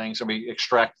sorts of things. And we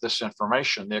extract this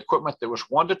information. The equipment that was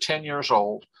 1 to 10 years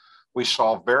old, we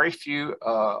saw very few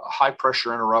high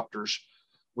pressure interrupters.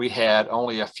 We had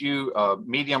only a few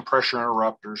medium pressure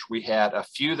interrupters. We had a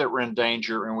few that were in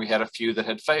danger, and we had a few that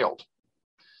had failed.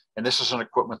 And this is an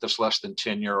equipment that's less than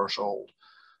 10 years old.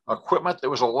 Equipment that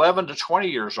was 11 to 20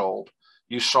 years old,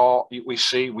 we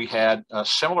had a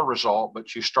similar result,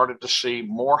 but you started to see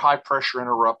more high pressure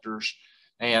interrupters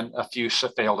and a few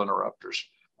failed interrupters.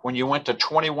 When you went to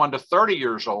 21 to 30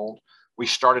 years old, we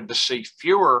started to see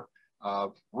fewer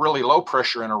really low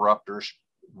pressure interrupters,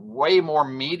 way more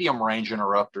medium range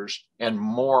interrupters, and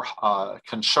more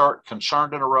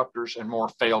concerned interrupters and more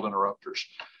failed interrupters.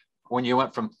 When you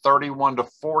went from 31 to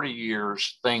 40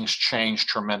 years, things changed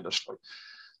tremendously.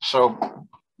 So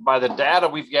by the data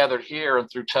we've gathered here and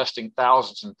through testing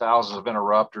thousands and thousands of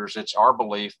interrupters, it's our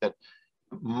belief that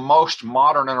most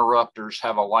modern interrupters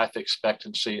have a life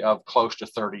expectancy of close to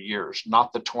 30 years,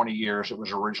 not the 20 years that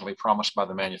was originally promised by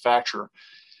the manufacturer.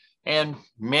 And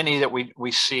many that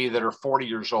we see that are 40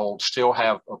 years old still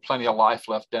have plenty of life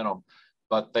left in them,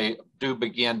 but they do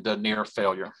begin to near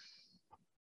failure.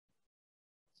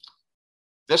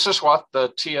 This is what the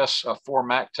TS4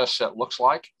 MAC test set looks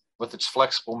like with its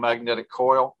flexible magnetic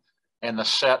coil and the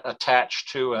set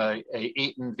attached to a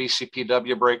Eaton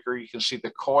VCPW breaker. You can see the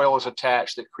coil is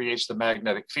attached that creates the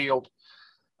magnetic field.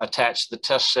 attach the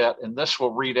test set, and this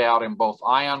will read out in both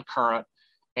ion current,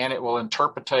 and it will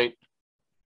interpret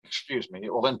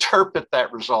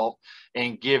that result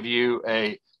and give you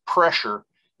a pressure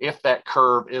if that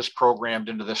curve is programmed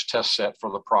into this test set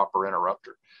for the proper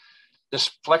interrupter. This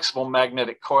flexible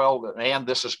magnetic coil, and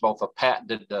this is both a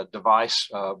patented device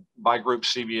by Group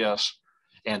CBS,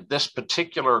 and this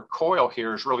particular coil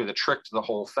here is really the trick to the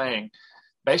whole thing.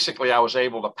 Basically, I was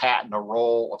able to patent a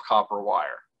roll of copper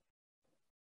wire.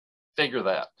 Figure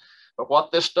that. But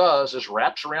what this does is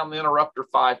wraps around the interrupter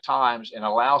 5 times and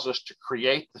allows us to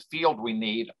create the field we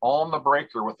need on the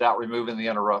breaker without removing the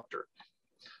interrupter.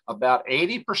 About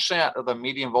 80% of the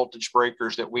medium voltage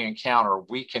breakers that we encounter,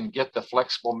 we can get the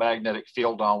flexible magnetic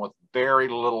field on with very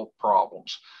little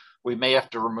problems. We may have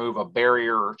to remove a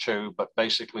barrier or two, but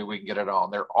basically we can get it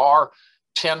on. There are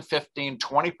 10, 15,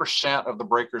 20% of the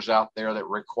breakers out there that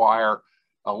require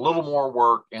a little more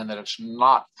work and that it's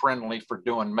not friendly for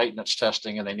doing maintenance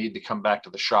testing, and they need to come back to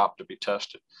the shop to be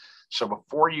tested. So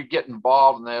before you get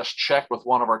involved in this, check with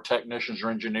one of our technicians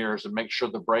or engineers and make sure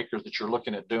the breakers that you're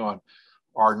looking at doing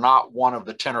are not one of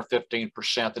the 10 or 15%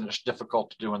 that it's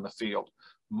difficult to do in the field.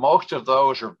 Most of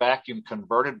those are vacuum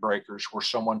converted breakers where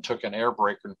someone took an air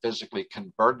breaker and physically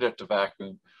converted it to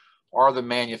vacuum, or the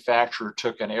manufacturer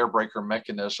took an air breaker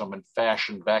mechanism and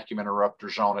fashioned vacuum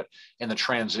interrupters on it in the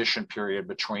transition period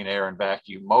between air and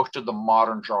vacuum. Most of the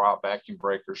modern draw-out vacuum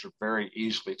breakers are very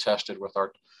easily tested with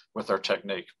our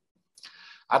technique.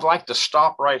 I'd like to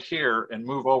stop right here and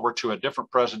move over to a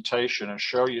different presentation and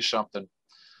show you something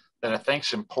that I think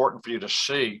is important for you to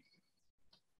see.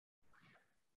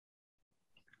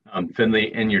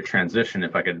 Finley, in your transition,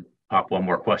 if I could pop one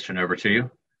more question over to you.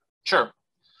 Sure.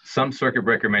 Some circuit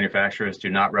breaker manufacturers do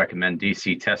not recommend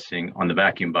DC testing on the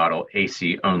vacuum bottle,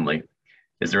 AC only.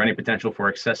 Is there any potential for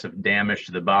excessive damage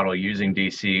to the bottle using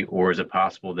DC, or is it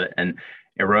possible that an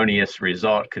erroneous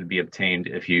result could be obtained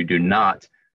if you do not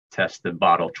test the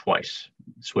bottle twice,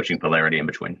 switching polarity in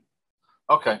between?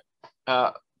 Okay.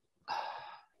 The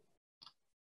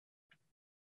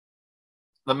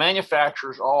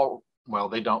manufacturers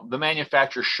the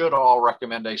manufacturers should all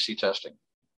recommend AC testing.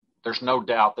 There's no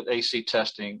doubt that AC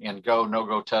testing and go,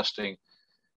 no-go testing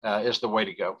is the way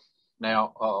to go.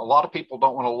 Now, a lot of people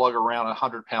don't want to lug around a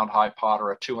 100-pound high pot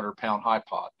or a 200-pound high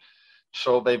pot.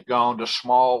 So they've gone to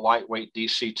small, lightweight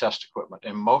DC test equipment.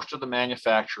 And most of the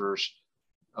manufacturers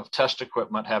of test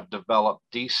equipment have developed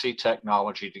DC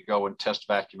technology to go and test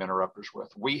vacuum interrupters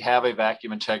with. We have a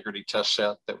vacuum integrity test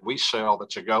set that we sell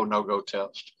that's a go, no-go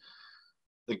test.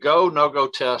 The go, no-go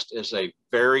test is a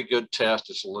very good test.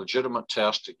 It's a legitimate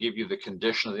test to give you the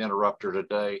condition of the interrupter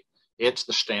today. It's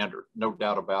the standard, no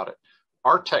doubt about it.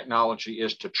 Our technology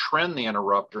is to trend the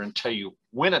interrupter and tell you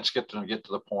when it's going to get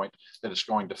to the point that it's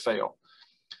going to fail.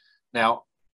 Now,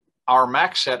 our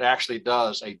Mac set actually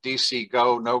does a DC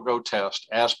go, no-go test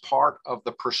as part of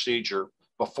the procedure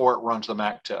before it runs the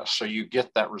Mac test. So you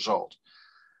get that result.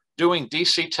 Doing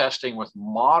DC testing with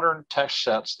modern test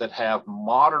sets that have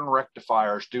modern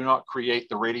rectifiers do not create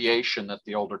the radiation that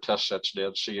the older test sets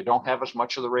did. So you don't have as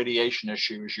much of the radiation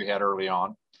issue as you had early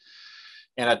on.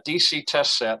 And a DC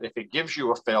test set, if it gives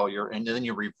you a failure and then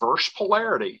you reverse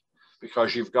polarity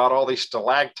because you've got all these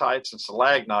stalactites and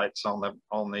stalagmites on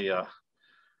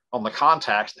the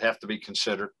contacts that have to be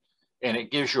considered, and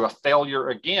it gives you a failure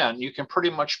again, you can pretty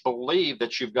much believe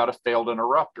that you've got a failed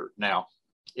interrupter. Now,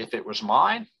 if it was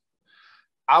mine,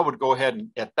 I would go ahead and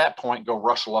at that point go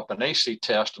rustle up an AC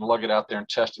test and lug it out there and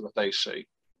test it with AC.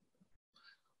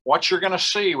 What you're going to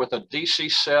see with a DC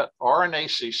set or an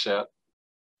AC set,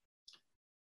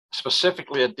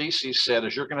 specifically a DC set,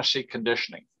 is you're going to see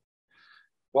conditioning.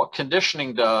 What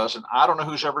conditioning does, and I don't know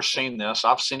who's ever seen this,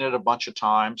 I've seen it a bunch of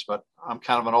times, but I'm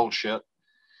kind of an old shit,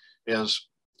 is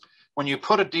when you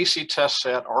put a DC test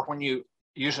set or when you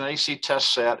use an AC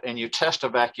test set and you test a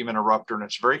vacuum interrupter and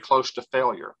it's very close to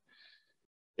failure,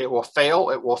 it will fail,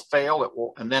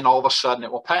 and then all of a sudden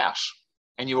it will pass.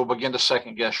 And you will begin to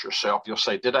second guess yourself. You'll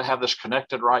say, did I have this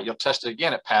connected right? You'll test it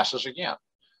again, it passes again.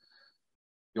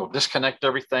 You'll disconnect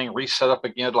everything, reset up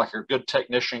again like a good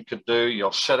technician could do.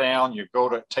 You'll sit down, you go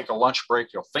to take a lunch break,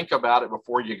 you'll think about it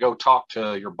before you go talk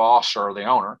to your boss or the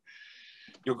owner.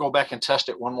 You'll go back and test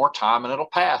it one more time and it'll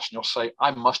pass. And you'll say,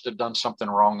 I must have done something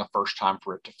wrong the first time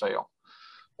for it to fail.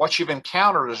 What you've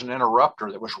encountered is an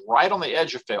interrupter that was right on the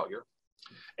edge of failure,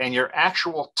 and your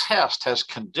actual test has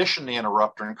conditioned the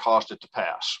interrupter and caused it to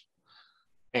pass.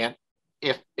 And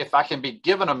if I can be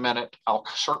given a minute, I'll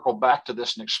circle back to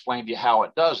this and explain to you how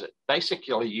it does it.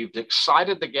 Basically, you've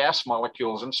excited the gas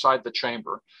molecules inside the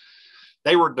chamber.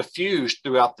 They were diffused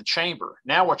throughout the chamber.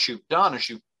 Now what you've done is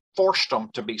you've forced them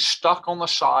to be stuck on the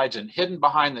sides and hidden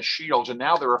behind the shields. And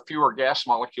now there are fewer gas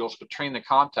molecules between the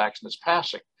contacts and it's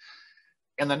passing.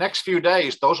 In the next few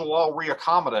days, those will all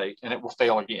reaccommodate and it will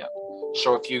fail again.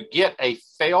 So if you get a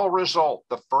fail result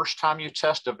the first time you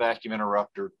test a vacuum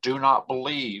interrupter, do not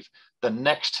believe the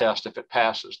next test if it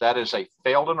passes. That is a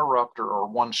failed interrupter or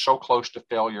one so close to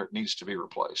failure it needs to be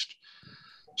replaced.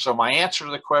 So my answer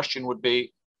to the question would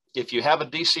be, if you have a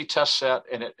DC test set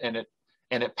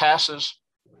and it passes,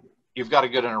 you've got a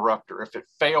good interrupter. If it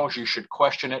fails, you should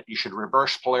question it. You should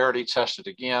reverse polarity, test it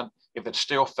again. If it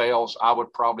still fails, I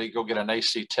would probably go get an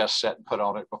AC test set and put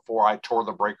on it before I tore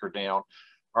the breaker down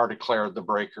or declared the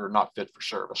breaker not fit for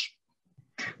service.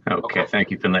 Okay,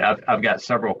 thank you, Finley. I've got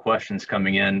several questions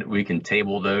coming in. We can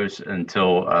table those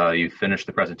until you finish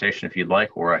the presentation if you'd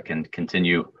like, or I can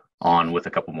continue on with a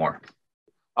couple more.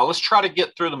 Let's try to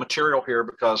get through the material here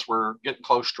because we're getting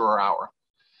close to our hour.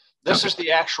 This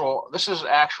is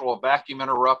actual vacuum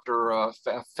interrupter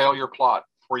failure plot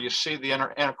where you see the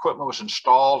equipment was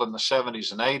installed in the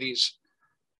 70s and 80s.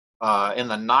 In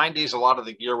the 90s, a lot of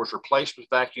the gear was replaced with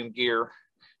vacuum gear.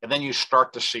 And then you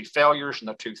start to see failures in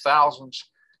the 2000s.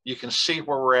 You can see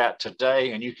where we're at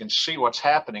today and you can see what's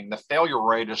happening. The failure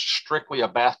rate is strictly a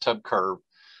bathtub curve,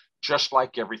 just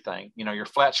like everything. You know, your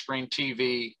flat screen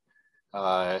TV,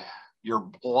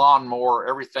 your lawnmower,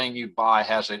 everything you buy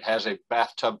has a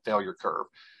bathtub failure curve.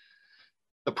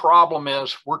 The problem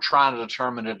is we're trying to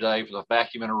determine today for the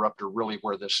vacuum interrupter really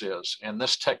where this is. And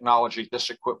this technology,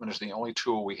 this equipment is the only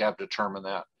tool we have to determine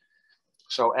that.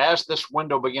 So as this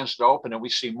window begins to open and we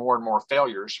see more and more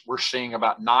failures, we're seeing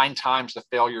about 9 times the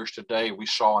failures today we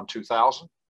saw in 2000.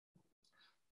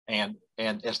 And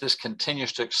as this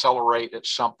continues to accelerate,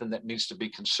 it's something that needs to be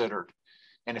considered.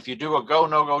 And if you do a go,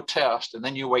 no-go test, and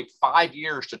then you wait 5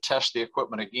 years to test the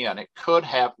equipment again, it could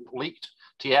have leaked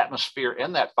to the atmosphere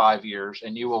in that 5 years,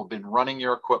 and you will have been running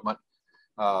your equipment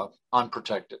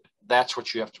unprotected. That's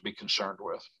what you have to be concerned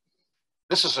with.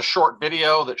 This is a short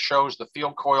video that shows the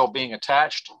field coil being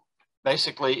attached.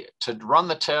 Basically, to run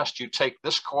the test, you take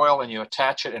this coil and you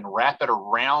attach it and wrap it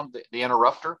around the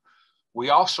interrupter. We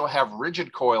also have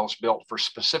rigid coils built for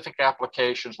specific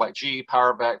applications like GE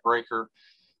power back breaker,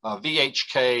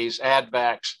 VHKs,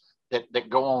 add-backs that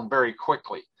go on very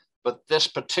quickly. But this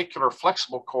particular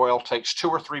flexible coil takes 2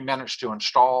 or 3 minutes to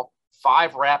install,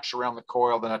 5 wraps around the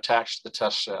coil, then attached to the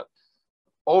test set.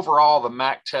 Overall, the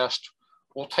MAC test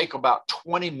will take about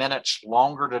 20 minutes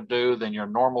longer to do than your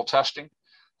normal testing.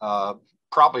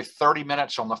 Probably 30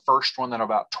 minutes on the first one, then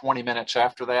about 20 minutes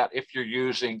after that if you're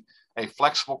using a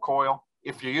flexible coil.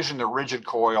 If you're using the rigid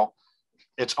coil,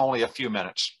 it's only a few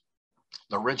minutes.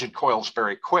 The rigid coil is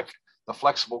very quick. The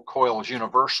flexible coil is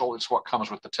universal. It's what comes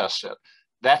with the test set.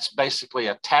 That's basically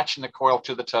attaching the coil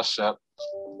to the test set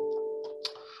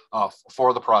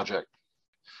for the project.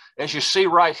 As you see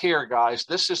right here, guys,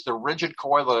 this is the rigid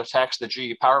coil that attacks the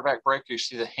GE power back breaker. You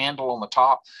see the handle on the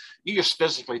top. You just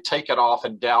physically take it off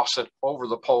and douse it over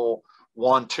the pole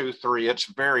 1, 2, 3. It's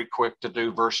very quick to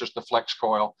do versus the flex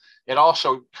coil. It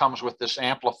also comes with this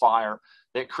amplifier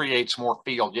that creates more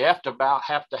field. You have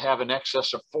to have an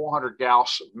excess of 400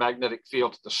 Gauss magnetic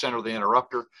field at the center of the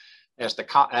interrupter. As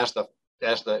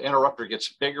the interrupter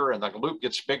gets bigger and the loop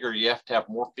gets bigger, you have to have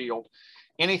more field.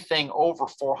 Anything over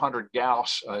 400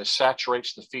 Gauss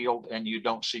saturates the field and you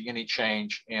don't see any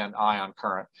change in ion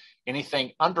current.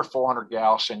 Anything under 400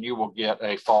 Gauss and you will get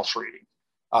a false reading.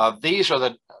 These are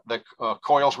the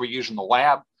coils we use in the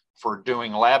lab for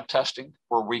doing lab testing,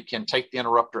 where we can take the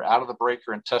interrupter out of the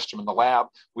breaker and test them in the lab.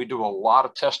 We do a lot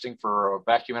of testing for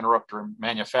vacuum interrupter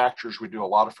manufacturers. We do a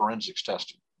lot of forensics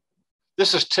testing.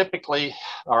 This is typically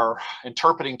our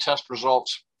interpreting test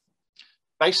results.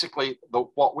 Basically,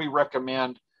 what we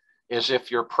recommend is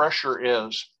if your pressure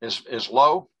is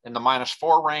low in the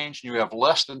 -4 range, and you have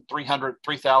less than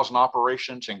 3,000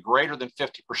 operations and greater than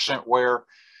 50% wear,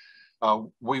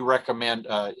 we recommend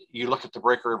you look at the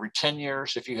breaker every 10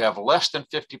 years. If you have less than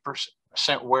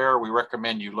 50% wear, we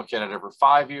recommend you look at it every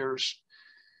 5 years.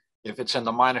 If it's in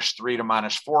the -3 to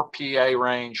 -4 PA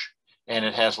range, and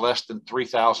it has less than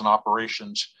 3,000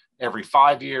 operations, every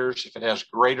 5 years. If it has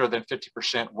greater than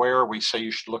 50% wear, we say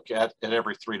you should look at it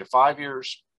every 3 to 5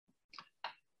 years.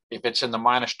 If it's in the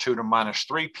 -2 to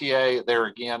 -3 PA, there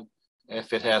again,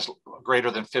 if it has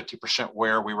greater than 50%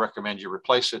 wear, we recommend you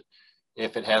replace it.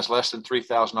 If it has less than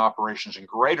 3,000 operations and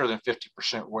greater than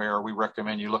 50% wear, we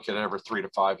recommend you look at it every 3 to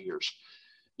 5 years.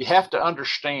 You have to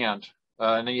understand,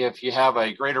 and if you have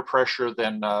a greater pressure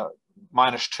than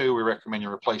 -2, we recommend you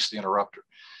replace the interrupter.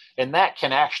 And that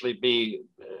can actually be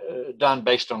done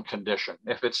based on condition.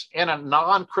 If it's in a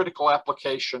non-critical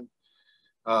application,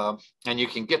 and you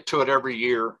can get to it every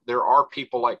year. There are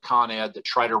people like Con Ed that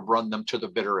try to run them to the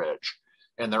bitter edge,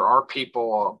 and there are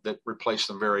people that replace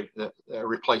them at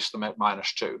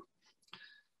 -2.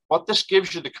 What this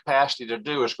gives you the capacity to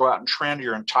do is go out and trend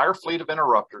your entire fleet of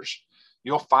interrupters.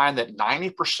 You'll find that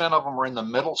 90% of them are in the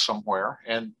middle somewhere,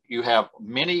 and you have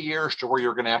many years to where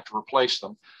you're going to have to replace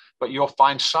them. But you'll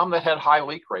find some that had high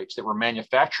leak rates that were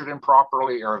manufactured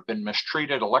improperly or have been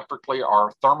mistreated electrically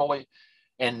or thermally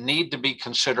and need to be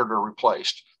considered or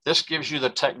replaced. This gives you the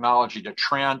technology to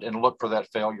trend and look for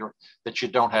that failure that you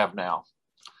don't have now.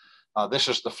 This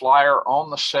is the flyer on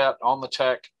the set, on the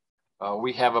tech.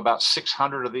 We have about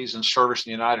 600 of these in service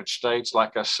in the United States.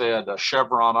 Like I said,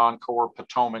 Chevron, Encore,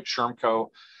 Potomac,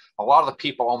 Shermco. A lot of the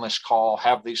people on this call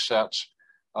have these sets.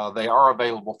 They are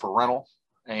available for rental,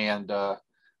 and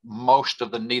most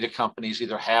of the NETA companies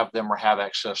either have them or have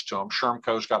access to them.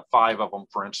 Shermco's got 5 of them,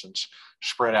 for instance,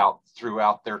 spread out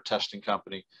throughout their testing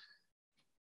company.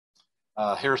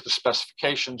 Here's the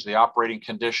specifications, the operating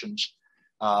conditions.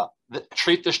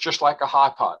 Treat this just like a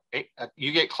high pot.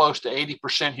 You get close to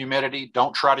 80% humidity,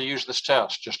 don't try to use this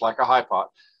test, just like a high pot.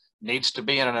 Needs to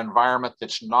be in an environment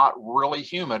that's not really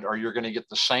humid, or you're going to get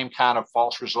the same kind of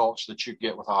false results that you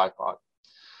get with a high pot.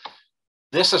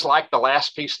 This is like the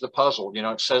last piece of the puzzle. You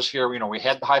know, it says here, you know, we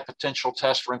had the high potential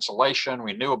test for insulation.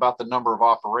 We knew about the number of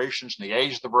operations and the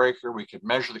age of the breaker. We could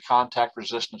measure the contact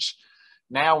resistance.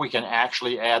 Now we can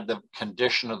actually add the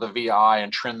condition of the VI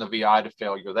and trend the VI to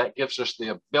failure. That gives us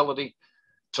the ability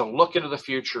to look into the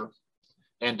future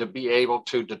and to be able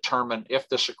to determine if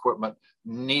this equipment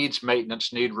needs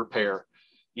maintenance, need repair.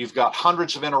 You've got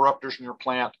hundreds of interrupters in your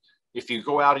plant. If you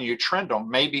go out and you trend them,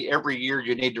 maybe every year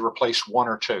you need to replace 1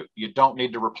 or 2. You don't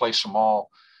need to replace them all.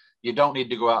 You don't need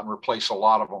to go out and replace a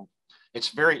lot of them. It's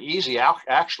very easy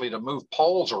actually to move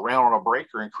poles around on a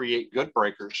breaker and create good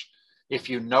breakers if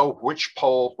you know which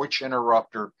pole, which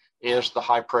interrupter is the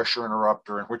high pressure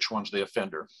interrupter and which one's the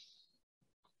offender.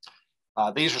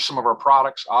 These are some of our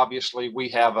products. Obviously, we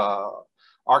have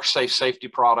ArcSafe safety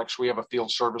products. We have a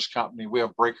field service company. We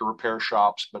have breaker repair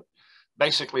shops, but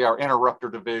basically our interrupter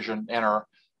division and our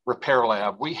repair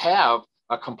lab. We have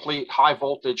a complete high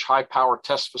voltage, high power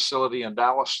test facility in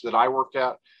Dallas that I work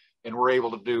at, and we're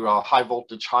able to do high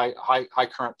voltage, high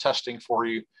current testing for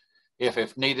you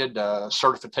if needed,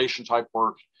 certification type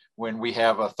work. When we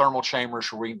have thermal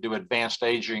chambers where we can do advanced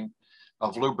aging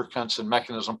of lubricants and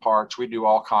mechanism parts, we do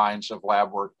all kinds of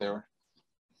lab work there.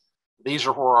 These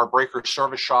are where our breaker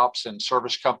service shops and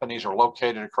service companies are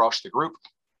located across the group.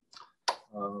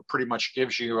 Pretty much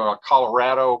gives you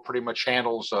Colorado, pretty much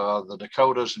handles the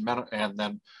Dakotas, and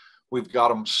then we've got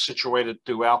them situated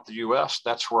throughout the US.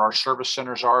 That's where our service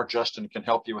centers are. Justin can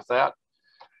help you with that.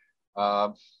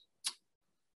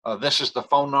 This is the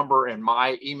phone number and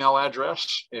my email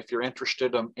address. If you're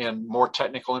interested in more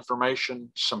technical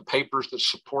information, some papers that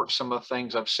support some of the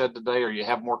things I've said today, or you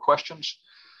have more questions,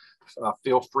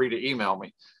 feel free to email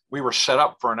me. We were set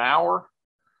up for an hour.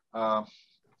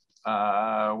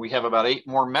 We have about 8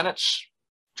 more minutes.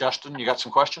 Justin, you got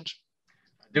some questions?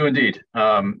 I do indeed.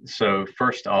 So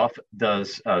first off,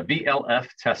 does VLF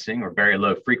testing or very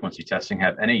low frequency testing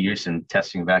have any use in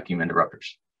testing vacuum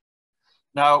interrupters?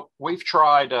 No, we've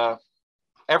tried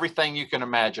everything you can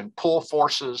imagine: pull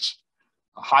forces,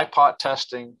 high pot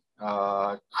testing,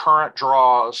 current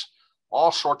draws,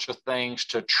 all sorts of things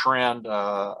to trend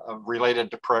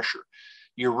related to pressure.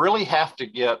 You really have to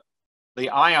get the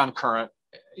ion current.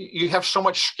 You have so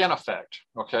much skin effect,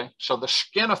 okay? So the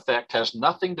skin effect has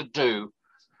nothing to do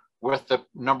with the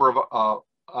number of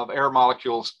air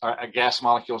molecules, gas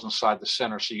molecules inside the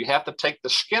center. So you have to take the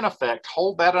skin effect,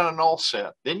 hold that in a null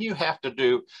set. Then you have to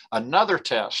do another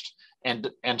test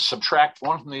and subtract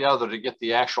one from the other to get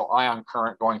the actual ion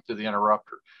current going through the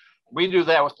interrupter. We do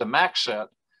that with the max set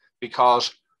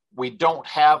because we don't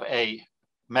have a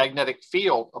magnetic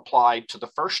field applied to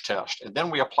the first test. And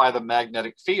then we apply the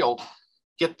magnetic field,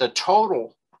 get the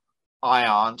total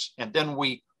ions, and then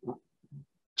we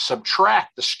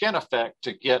subtract the skin effect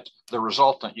to get the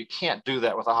resultant. You can't do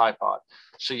that with a high pot.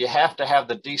 So you have to have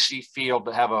the DC field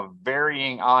to have a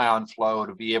varying ion flow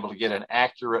to be able to get an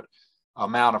accurate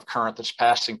amount of current that's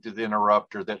passing through the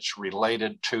interrupter that's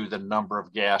related to the number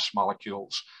of gas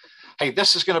molecules. Hey,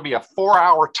 this is going to be a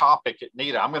 4-hour topic at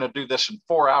NETA. I'm going to do this in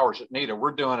 4 hours at NETA.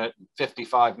 We're doing it in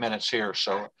 55 minutes here.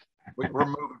 So we're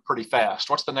moving pretty fast.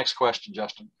 What's the next question,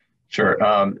 Justin? Sure.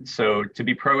 So to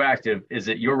be proactive, is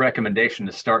it your recommendation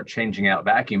to start changing out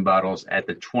vacuum bottles at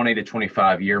the 20 to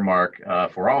 25 year mark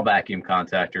for all vacuum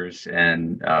contactors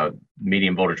and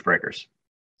medium voltage breakers?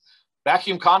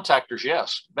 Vacuum contactors,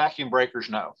 yes. Vacuum breakers,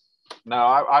 no. No,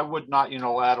 I would not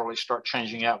unilaterally start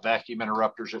changing out vacuum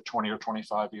interrupters at 20 or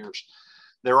 25 years.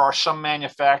 There are some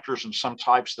manufacturers and some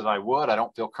types that I would. I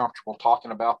don't feel comfortable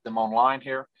talking about them online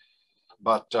here,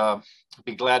 but I'd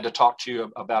be glad to talk to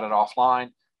you about it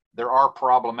offline. There are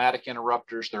problematic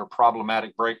interrupters, there are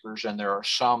problematic breakers, and there are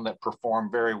some that perform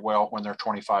very well when they're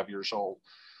 25 years old.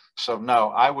 So no,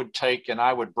 I would take and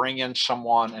I would bring in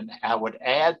someone and I would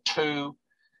add to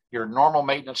your normal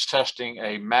maintenance testing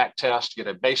a MAC test, get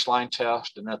a baseline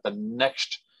test, and at the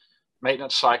next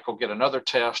maintenance cycle, get another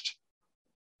test,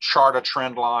 chart a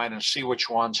trend line and see which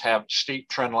ones have steep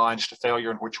trend lines to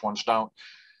failure and which ones don't.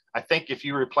 I think if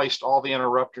you replaced all the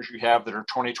interrupters you have that are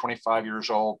 20, 25 years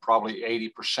old, probably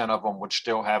 80% of them would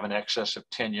still have an excess of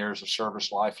 10 years of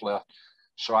service life left.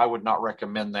 So I would not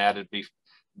recommend that. It'd be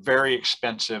very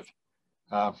expensive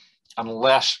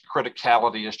unless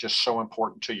criticality is just so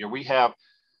important to you. We have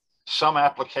some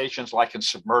applications like in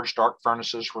submerged arc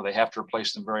furnaces where they have to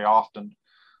replace them very often.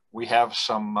 We have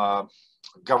some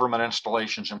government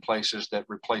installations in places that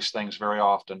replace things very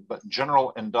often, but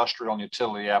general industrial and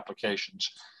utility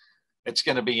applications, it's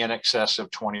going to be in excess of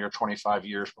 20 or 25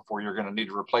 years before you're going to need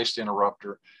to replace the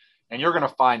interrupter. And you're going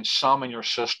to find some in your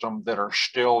system that are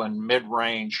still in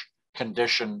mid-range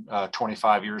condition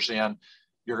 25 years in.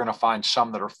 You're going to find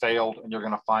some that are failed, and you're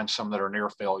going to find some that are near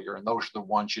failure. And those are the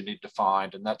ones you need to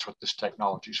find. And that's what this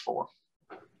technology is for.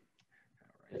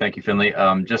 Thank you, Finley.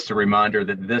 Just a reminder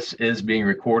that this is being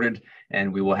recorded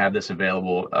and we will have this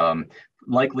available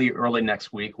likely early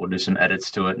next week. We'll do some edits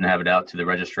to it and have it out to the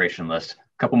registration list.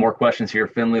 A couple more questions here,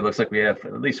 Finley. Looks like we have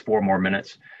at least 4 more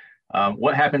minutes.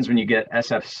 What happens when you get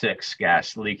SF6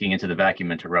 gas leaking into the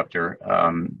vacuum interrupter?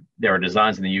 There are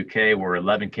designs in the UK where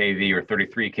 11 kV or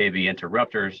 33 kV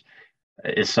interrupters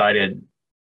is sited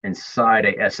inside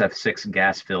a SF6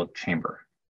 gas-filled chamber.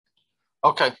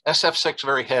 Okay, SF6 is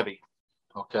very heavy.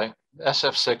 Okay,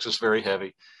 SF6 is very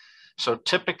heavy. So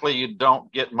typically you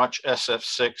don't get much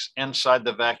SF6 inside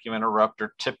the vacuum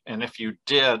interrupter. And if you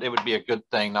did, it would be a good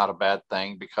thing, not a bad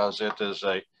thing, because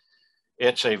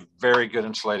it's a very good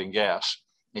insulating gas.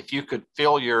 If you could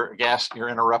fill your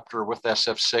interrupter with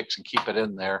SF6 and keep it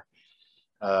in there,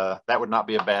 that would not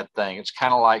be a bad thing. It's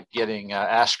kind of like getting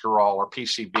Ascarol or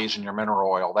PCBs in your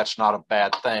mineral oil. That's not a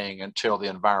bad thing until the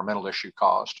environmental issue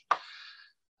caused.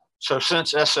 So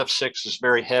since SF6 is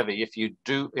very heavy, if you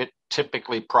do, it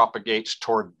typically propagates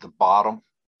toward the bottom.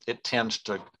 It tends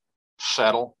to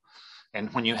settle.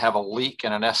 And when you have a leak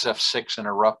in an SF6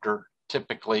 interrupter,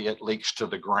 typically it leaks to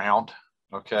the ground,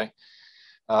 okay?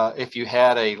 If you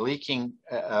had a leaking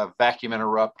vacuum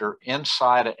interrupter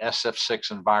inside an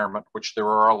SF6 environment, which there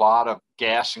are a lot of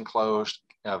gas enclosed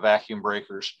vacuum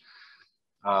breakers,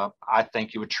 I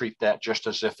think you would treat that just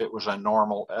as if it was a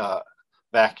normal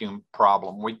vacuum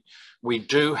problem. We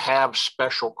do have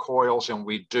special coils, and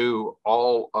we do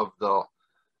all of the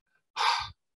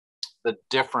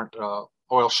different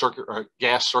oil circuit or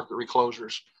gas circuit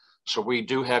reclosers. So we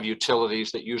do have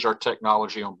utilities that use our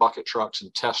technology on bucket trucks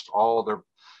and test all their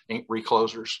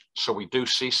reclosers. So we do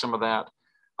see some of that.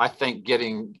 I think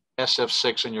getting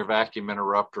SF6 in your vacuum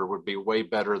interrupter would be way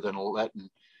better than letting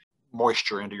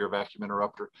moisture into your vacuum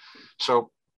interrupter.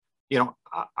 So, you know,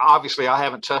 obviously I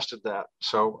haven't tested that.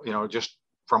 So, you know, just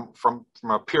from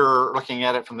a pure, looking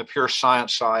at it from the pure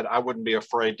science side, I wouldn't be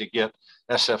afraid to get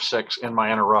SF6 in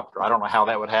my interrupter. I don't know how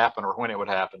that would happen or when it would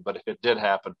happen, but if it did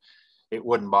happen, it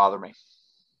wouldn't bother me.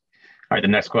 All right, the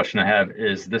next question I have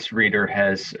is this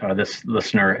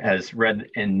listener has read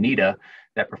in NETA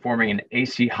that performing an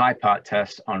AC high pot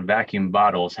test on vacuum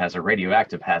bottles has a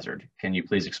radioactive hazard. Can you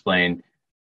please explain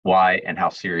why and how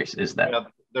serious is that? Yeah,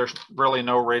 there's really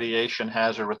no radiation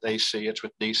hazard with AC, it's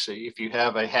with DC. If you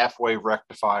have a half-wave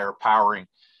rectifier powering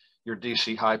your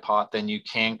DC high pot, then you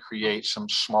can create some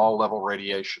small level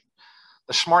radiation.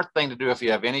 The smart thing to do if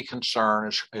you have any concern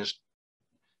is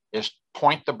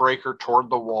point the breaker toward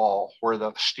the wall where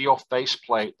the steel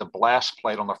faceplate, the blast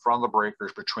plate on the front of the breaker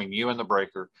is between you and the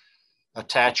breaker.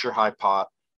 Attach your high pot,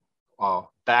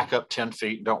 back up 10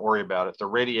 feet, and don't worry about it. The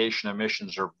radiation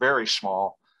emissions are very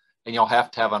small, and you'll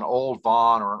have to have an old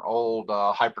Vaughan or an old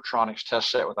Hypertronics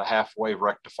test set with a half-wave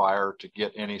rectifier to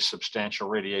get any substantial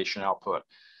radiation output.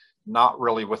 Not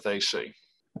really with AC.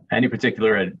 Any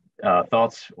particular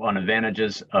thoughts on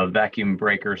advantages of vacuum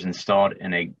breakers installed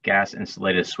in a gas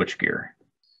insulated switchgear?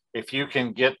 If you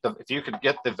could get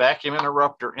the vacuum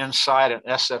interrupter inside an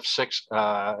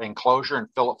SF6 enclosure and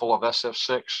fill it full of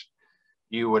SF6,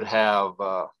 you would have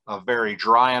a very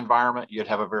dry environment. You'd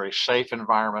have a very safe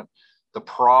environment. The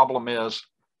problem is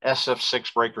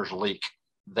SF6 breakers leak.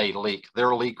 They leak.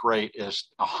 Their leak rate is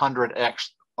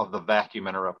 100x of the vacuum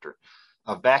interrupter.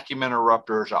 a vacuum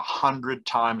interrupter is 100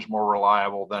 times more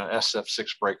reliable than an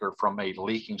SF6 breaker from a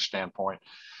leaking standpoint.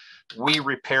 We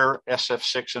repair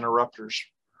SF6 interrupters,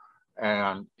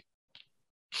 and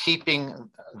keeping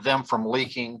them from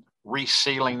leaking,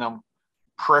 resealing them,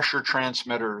 pressure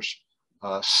transmitters,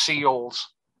 seals,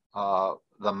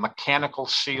 the mechanical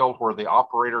seal where the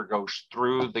operator goes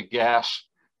through the gas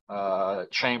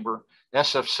chamber.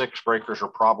 SF6 breakers are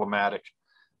problematic.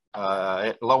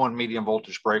 At low and medium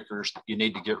voltage breakers, you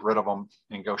need to get rid of them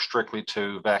and go strictly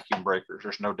to vacuum breakers.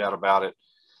 There's no doubt about it.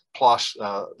 Plus,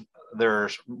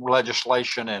 there's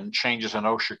legislation and changes in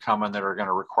OSHA coming that are going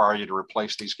to require you to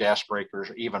replace these gas breakers.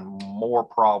 Even more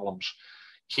problems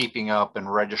keeping up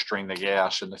and registering the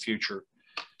gas in the future.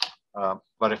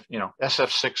 But if,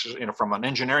 SF6 is, from an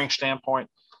engineering standpoint,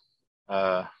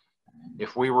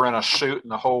 if we were in a suit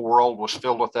and the whole world was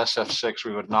filled with SF6,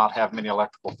 we would not have many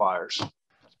electrical fires.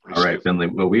 All right, Finley.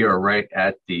 Well, we are right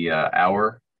at the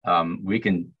hour.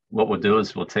 What we'll do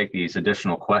is we'll take these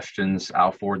additional questions.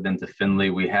 I'll forward them to Finley.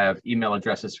 We have email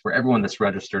addresses for everyone that's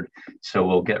registered, so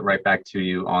we'll get right back to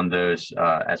you on those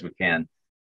as we can.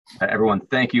 Everyone,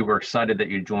 thank you. We're excited that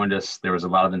you joined us. There was a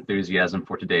lot of enthusiasm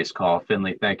for today's call.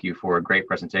 Finley, thank you for a great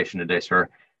presentation today, sir.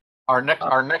 Our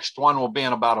next one will be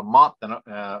in about a month and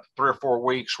 3 or 4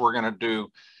 weeks. We're going to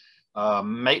do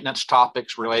maintenance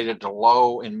topics related to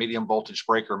low and medium voltage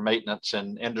breaker maintenance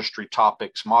and industry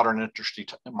topics, modern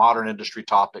industry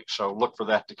topics. So look for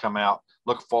that to come out.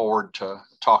 Look forward to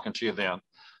talking to you then.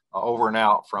 Over and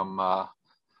out from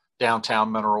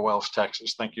downtown Mineral Wells,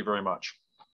 Texas. Thank you very much.